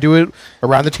just kind of do it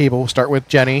around the table. We'll start with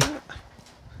Jenny.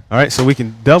 All right, so we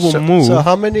can double move. So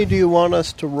how many do you want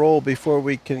us to roll before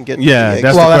we can get Yeah, to the that's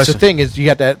exit? Well, the that's the question. thing is you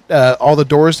got that all the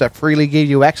doors that freely gave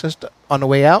you access on the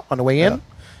way out, on the way in,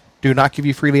 do not give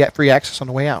you free access on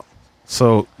the way out.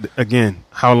 So, again,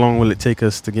 how long will it take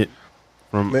us to get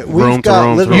from We've room to got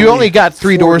room? To literally- You room? only got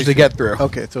 3 doors to 40 get through.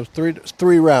 Okay, so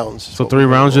three rounds. So 3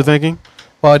 rounds, you're thinking?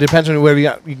 Well, it depends on whether you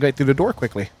can get through the door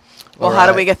quickly. Well, All how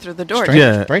do right. we get through the door? Strength,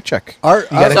 Yeah. strength check. Art,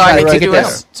 You gotta So I, try need to to take do it a,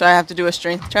 down. so I have to do a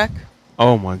strength check?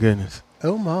 Oh, my goodness.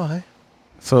 Oh, my.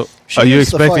 So, She are you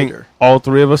is the expecting fighter. all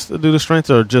 3 of us to do the strength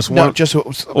or just No, one? just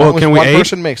Well, can we one aid?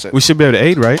 person makes it. We should be able to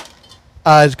aid, right?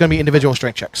 It's going to be individual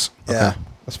strength checks. Yeah. Okay,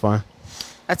 that's fine.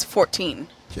 That's 14.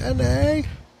 Jenny.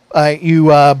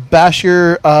 You bash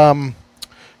your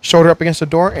shoulder up against the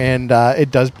door, and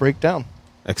it does break down.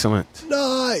 Excellent.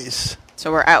 Nice.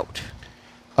 So we're out.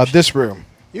 This room.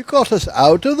 You got us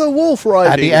out of the wolf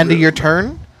riding At the end of room. your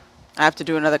turn. I have to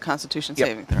do another Constitution Yep.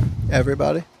 saving throw.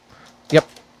 Everybody? Yep.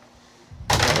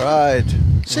 All right.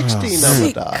 16 on the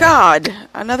Sweet die. God,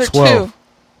 another 12. 2.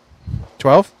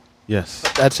 12. Yes.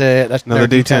 That's Another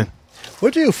D10.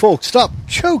 Would you folks stop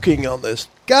choking on this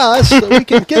gas so we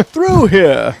can get through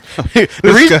here?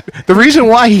 The reason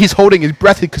why he's holding his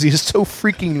breath is because he's so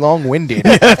freaking long-winded.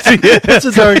 That's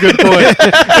a darn good point.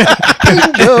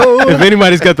 Bingo. If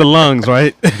anybody's got the lungs,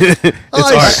 right? It's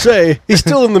I Art. say, he's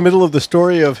still in the middle of the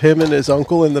story of him and his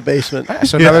uncle in the basement.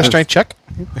 So another strength check.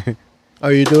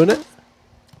 Are you doing it?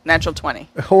 Natural 20.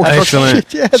 Oh, Excellent.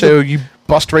 shit, yeah, So you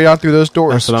bust right on through those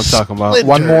doors. That's what I'm talking about.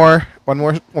 Splinter. One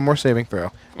more saving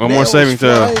throw. One more nails saving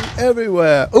throw. flying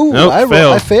everywhere. Ooh, Nope,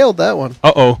 failed. I failed that one.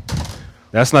 Uh-oh.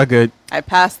 That's not good. I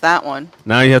passed that one.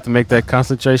 Now you have to make that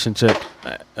concentration check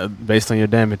based on your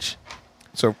damage.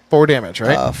 So 4 damage,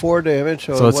 right? 4 damage.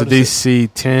 So it's a what is DC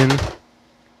 10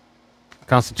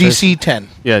 concentration. DC 10.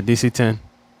 Yeah, DC 10.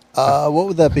 What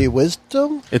would that be?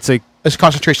 Wisdom? It's a It's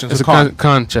concentration. it's It's a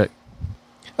con check.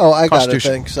 Oh, I got it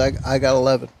Constitution. then, because I got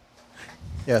 11.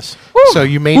 Yes. So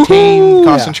you maintain Woohoo!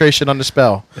 concentration on the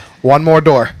spell. One more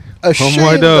door. A shame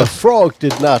more the door. frog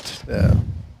did not.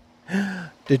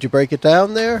 Did you break it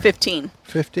down there? 15.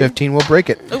 15? 15 will break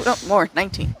it. Oh, no, more.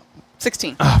 19.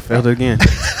 16. Ah, failed it again.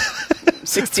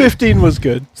 16. 15 was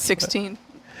good. 16.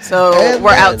 So And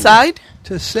we're then- outside?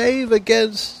 To save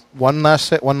against One last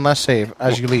save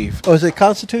as you leave. Oh, is it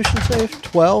Constitution save?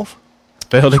 12?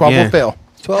 Failed 12 again. will fail.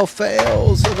 12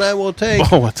 fails, and I will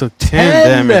take Oh, I took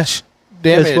 10 damage.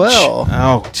 as well.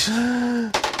 Ouch.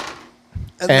 And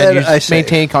And then you I save.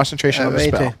 maintain concentration I on the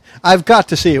maintain. spell. I've got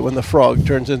to see it when the frog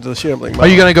turns into the shambling Are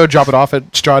you mound. going to go drop it off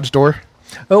at Strahd's door?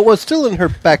 Oh, well, it's still in her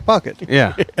back pocket.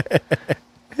 Yeah.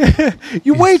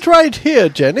 You wait right here,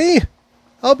 Jenny.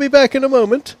 I'll be back in a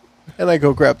moment. And I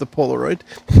go grab the Polaroid.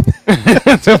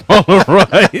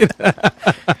 Right.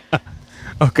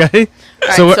 Okay. All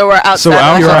right, so we're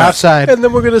outside. You're outside. And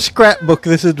then we're going to scrapbook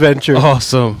this adventure.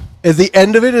 Awesome. At the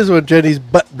end of it is when Jenny's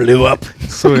butt blew up.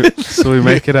 So we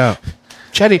make it out.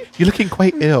 Jenny, you're looking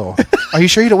quite ill. Are you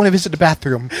sure you don't want to visit the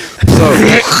bathroom?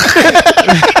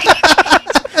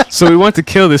 So we want to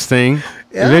kill this thing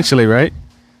Yeah. eventually, right?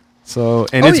 So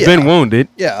and Oh, it's yeah. been wounded.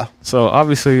 Yeah. So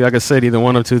obviously, like I said, either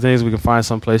one of two things. We can find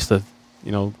some place to,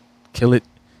 kill it,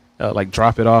 like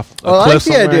drop it off a Well, I cliff like the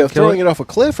somewhere idea and of kill throwing it off a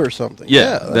cliff or something.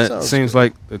 Yeah, that that sounds seems good.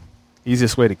 like the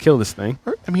easiest way to kill this thing.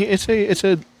 I mean, it's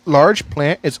a large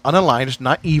plant. It's unaligned. It's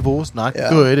not evil. It's not Yeah.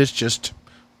 good. It's just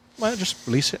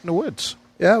release it in the woods.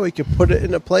 Yeah, we could put it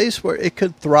in a place where it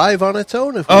could thrive on its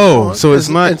own if we Oh, want. so it's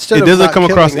not. Instead It of doesn't not come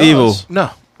across killing evil. us.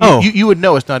 No. Oh. You would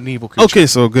know it's not an evil creature. Okay,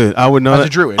 so good. I would know As a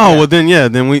that. druid, Oh yeah.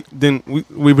 well, then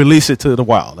we release it to the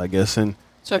wild, I guess, and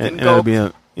So it can and go it'll be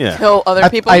yeah. kill other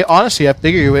people. I honestly, I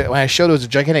figured when I showed it was a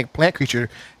gigantic plant creature,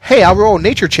 hey, I'll roll a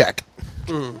nature check.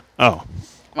 Oh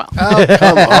well, Oh,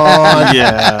 come on.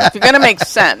 yeah. if you're going to make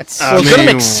sense. I Well, it's gonna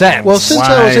mean, make sense. Well, since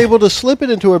I was why? able to slip it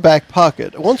into her back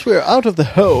pocket, once we're out of the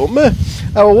home,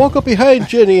 I will walk up behind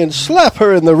Jenny and slap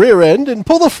her in the rear end and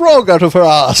pull the frog out of her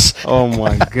ass. Oh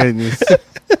my goodness.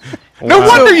 No Wow.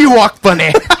 wonder you walk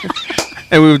funny.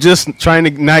 And we were just trying to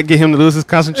not get him to lose his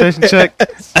concentration check.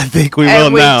 I think we will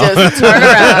And we now. just turn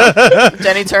around.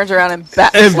 Jenny turns around and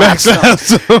bat And slaps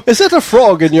backs him. out. Is that a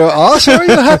frog in your ass, or are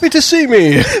you happy to see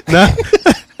me? Now,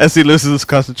 as he loses his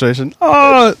concentration,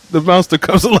 the monster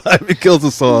comes alive and kills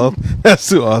us all. That's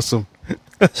too awesome.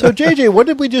 So, JJ, what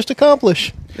did we just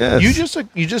accomplish? Yes.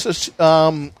 You just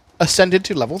ascended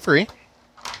to level 3.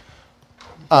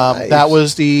 Nice. That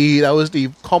was the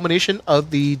culmination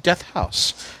of the death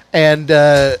house. And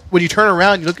when you turn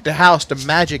around, you look at the house. The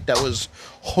magic that was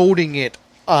holding it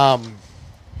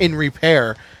in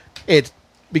repair, it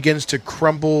begins to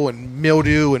crumble and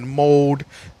mildew and mold,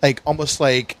 almost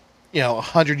like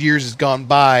 100 years has gone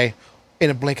by in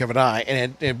a blink of an eye,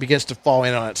 and it begins to fall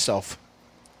in on itself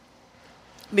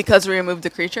Because we removed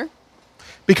the creature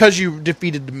because you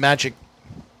defeated the magic.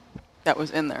 that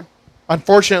was in there.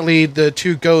 Unfortunately, the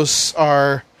two ghosts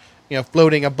are,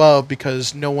 floating above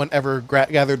because no one ever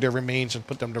gathered their remains and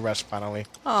put them to rest finally.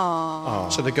 Aww.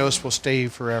 So the ghosts will stay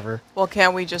forever. Well,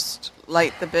 can't we just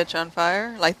light the bitch on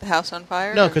fire? Light the house on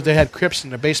fire? No, because they had crypts in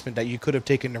the basement that you could have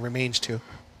taken the remains to.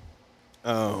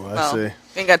 Oh, I Well, see.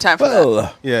 ain't got time for that.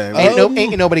 Well, Yeah.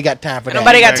 Ain't nobody got time for that.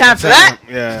 Nobody got time for that.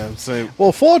 Yeah. So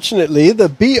well, fortunately, the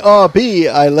BRB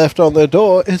I left on their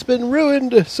door has been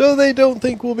ruined, so they don't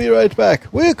think we'll be right back.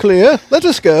 We're clear. Let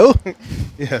us go.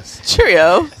 yes.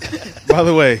 Cheerio. By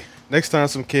the way, next time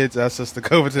some kids ask us to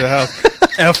go over to the house,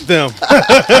 F them.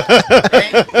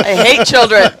 I hate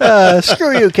children.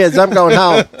 Screw you, kids. I'm going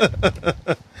home.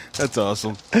 That's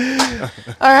awesome. All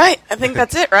right, I think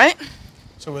that's it, right?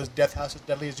 So was Death House as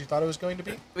deadly as you thought it was going to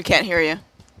be? We can't hear you.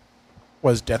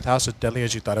 Was Death House as deadly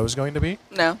as you thought it was going to be?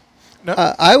 No. No.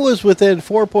 I was within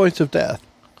 4 points of death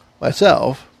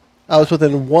myself. I was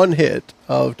within 1 hit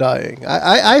of dying.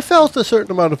 I felt a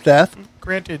certain amount of death.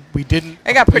 Granted, we didn't.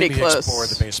 I got pretty completely close. Explore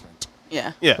the basement.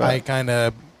 Yeah. Yeah. I kind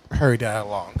of hurried that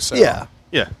along. So Yeah.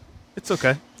 Yeah. It's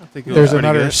okay. I think it was There's pretty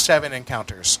another good. 7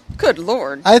 encounters, Good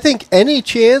Lord. I think any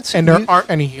chance and there you- aren't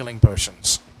any healing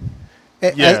potions.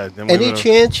 Yeah, then we any would've-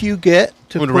 chance you get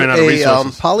to would've put ran out of a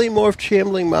resources. polymorphed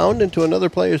shambling mound into another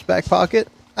player's back pocket,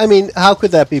 I mean, how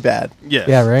could that be bad? Yes.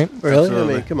 Yeah, right. Really?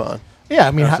 Absolutely. I mean, come on. Yeah,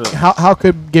 I mean, Absolutely. how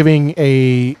could giving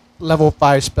a level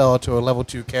 5 spell to a level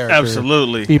 2 character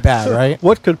Absolutely. be bad, right?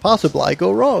 What could possibly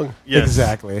go wrong? Yes.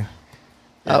 Exactly.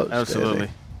 Yeah, Outstanding. absolutely.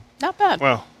 Not bad.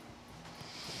 Well,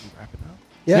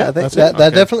 Yeah, Yeah, I think that's that it. that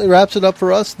Okay. definitely wraps it up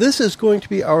for us. This is going to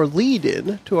be our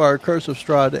lead-in to our Curse of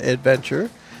Strahd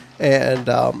adventure, and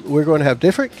we're going to have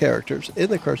different characters in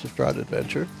the Curse of Strahd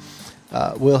adventure.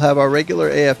 We'll have our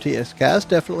regular AFTS cast.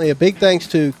 Definitely a big thanks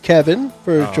to Kevin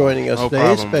for joining us no today.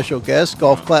 problem. Special guest,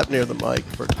 golf clap near the mic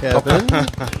for Kevin.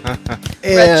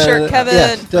 Red shirt Kevin.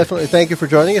 Yes, definitely. Thank you for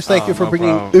joining us. Thank you for no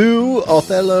bringing problem. Ooh,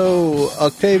 Othello,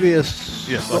 Octavius.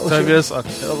 yes. What was your- Octavius,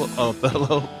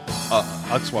 Othello,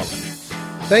 Oxwallen.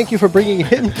 thank you for bringing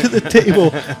him to the table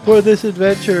for this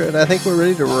adventure. And I think we're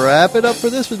ready to wrap it up for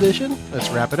this edition. Let's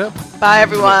wrap it up. Bye,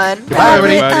 everyone. Goodbye,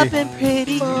 everybody. Up and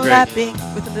pretty, clapping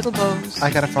with the little bows.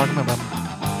 I got a frog in my bum.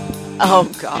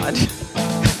 Oh, God.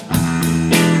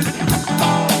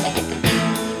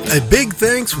 A big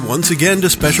thanks once again to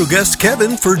special guest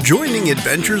Kevin for joining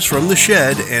Adventures from the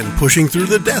Shed and pushing through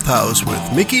the Death House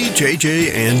with Mickey,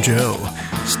 JJ, and Joe.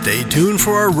 Stay tuned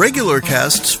for our regular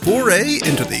cast's foray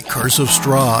into the Curse of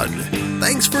Strahd.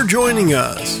 Thanks for joining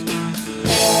us.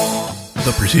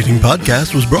 The preceding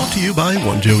podcast was brought to you by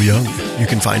One Joe Young. You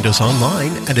can find us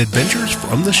online at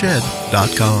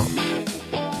adventuresfromtheshed.com.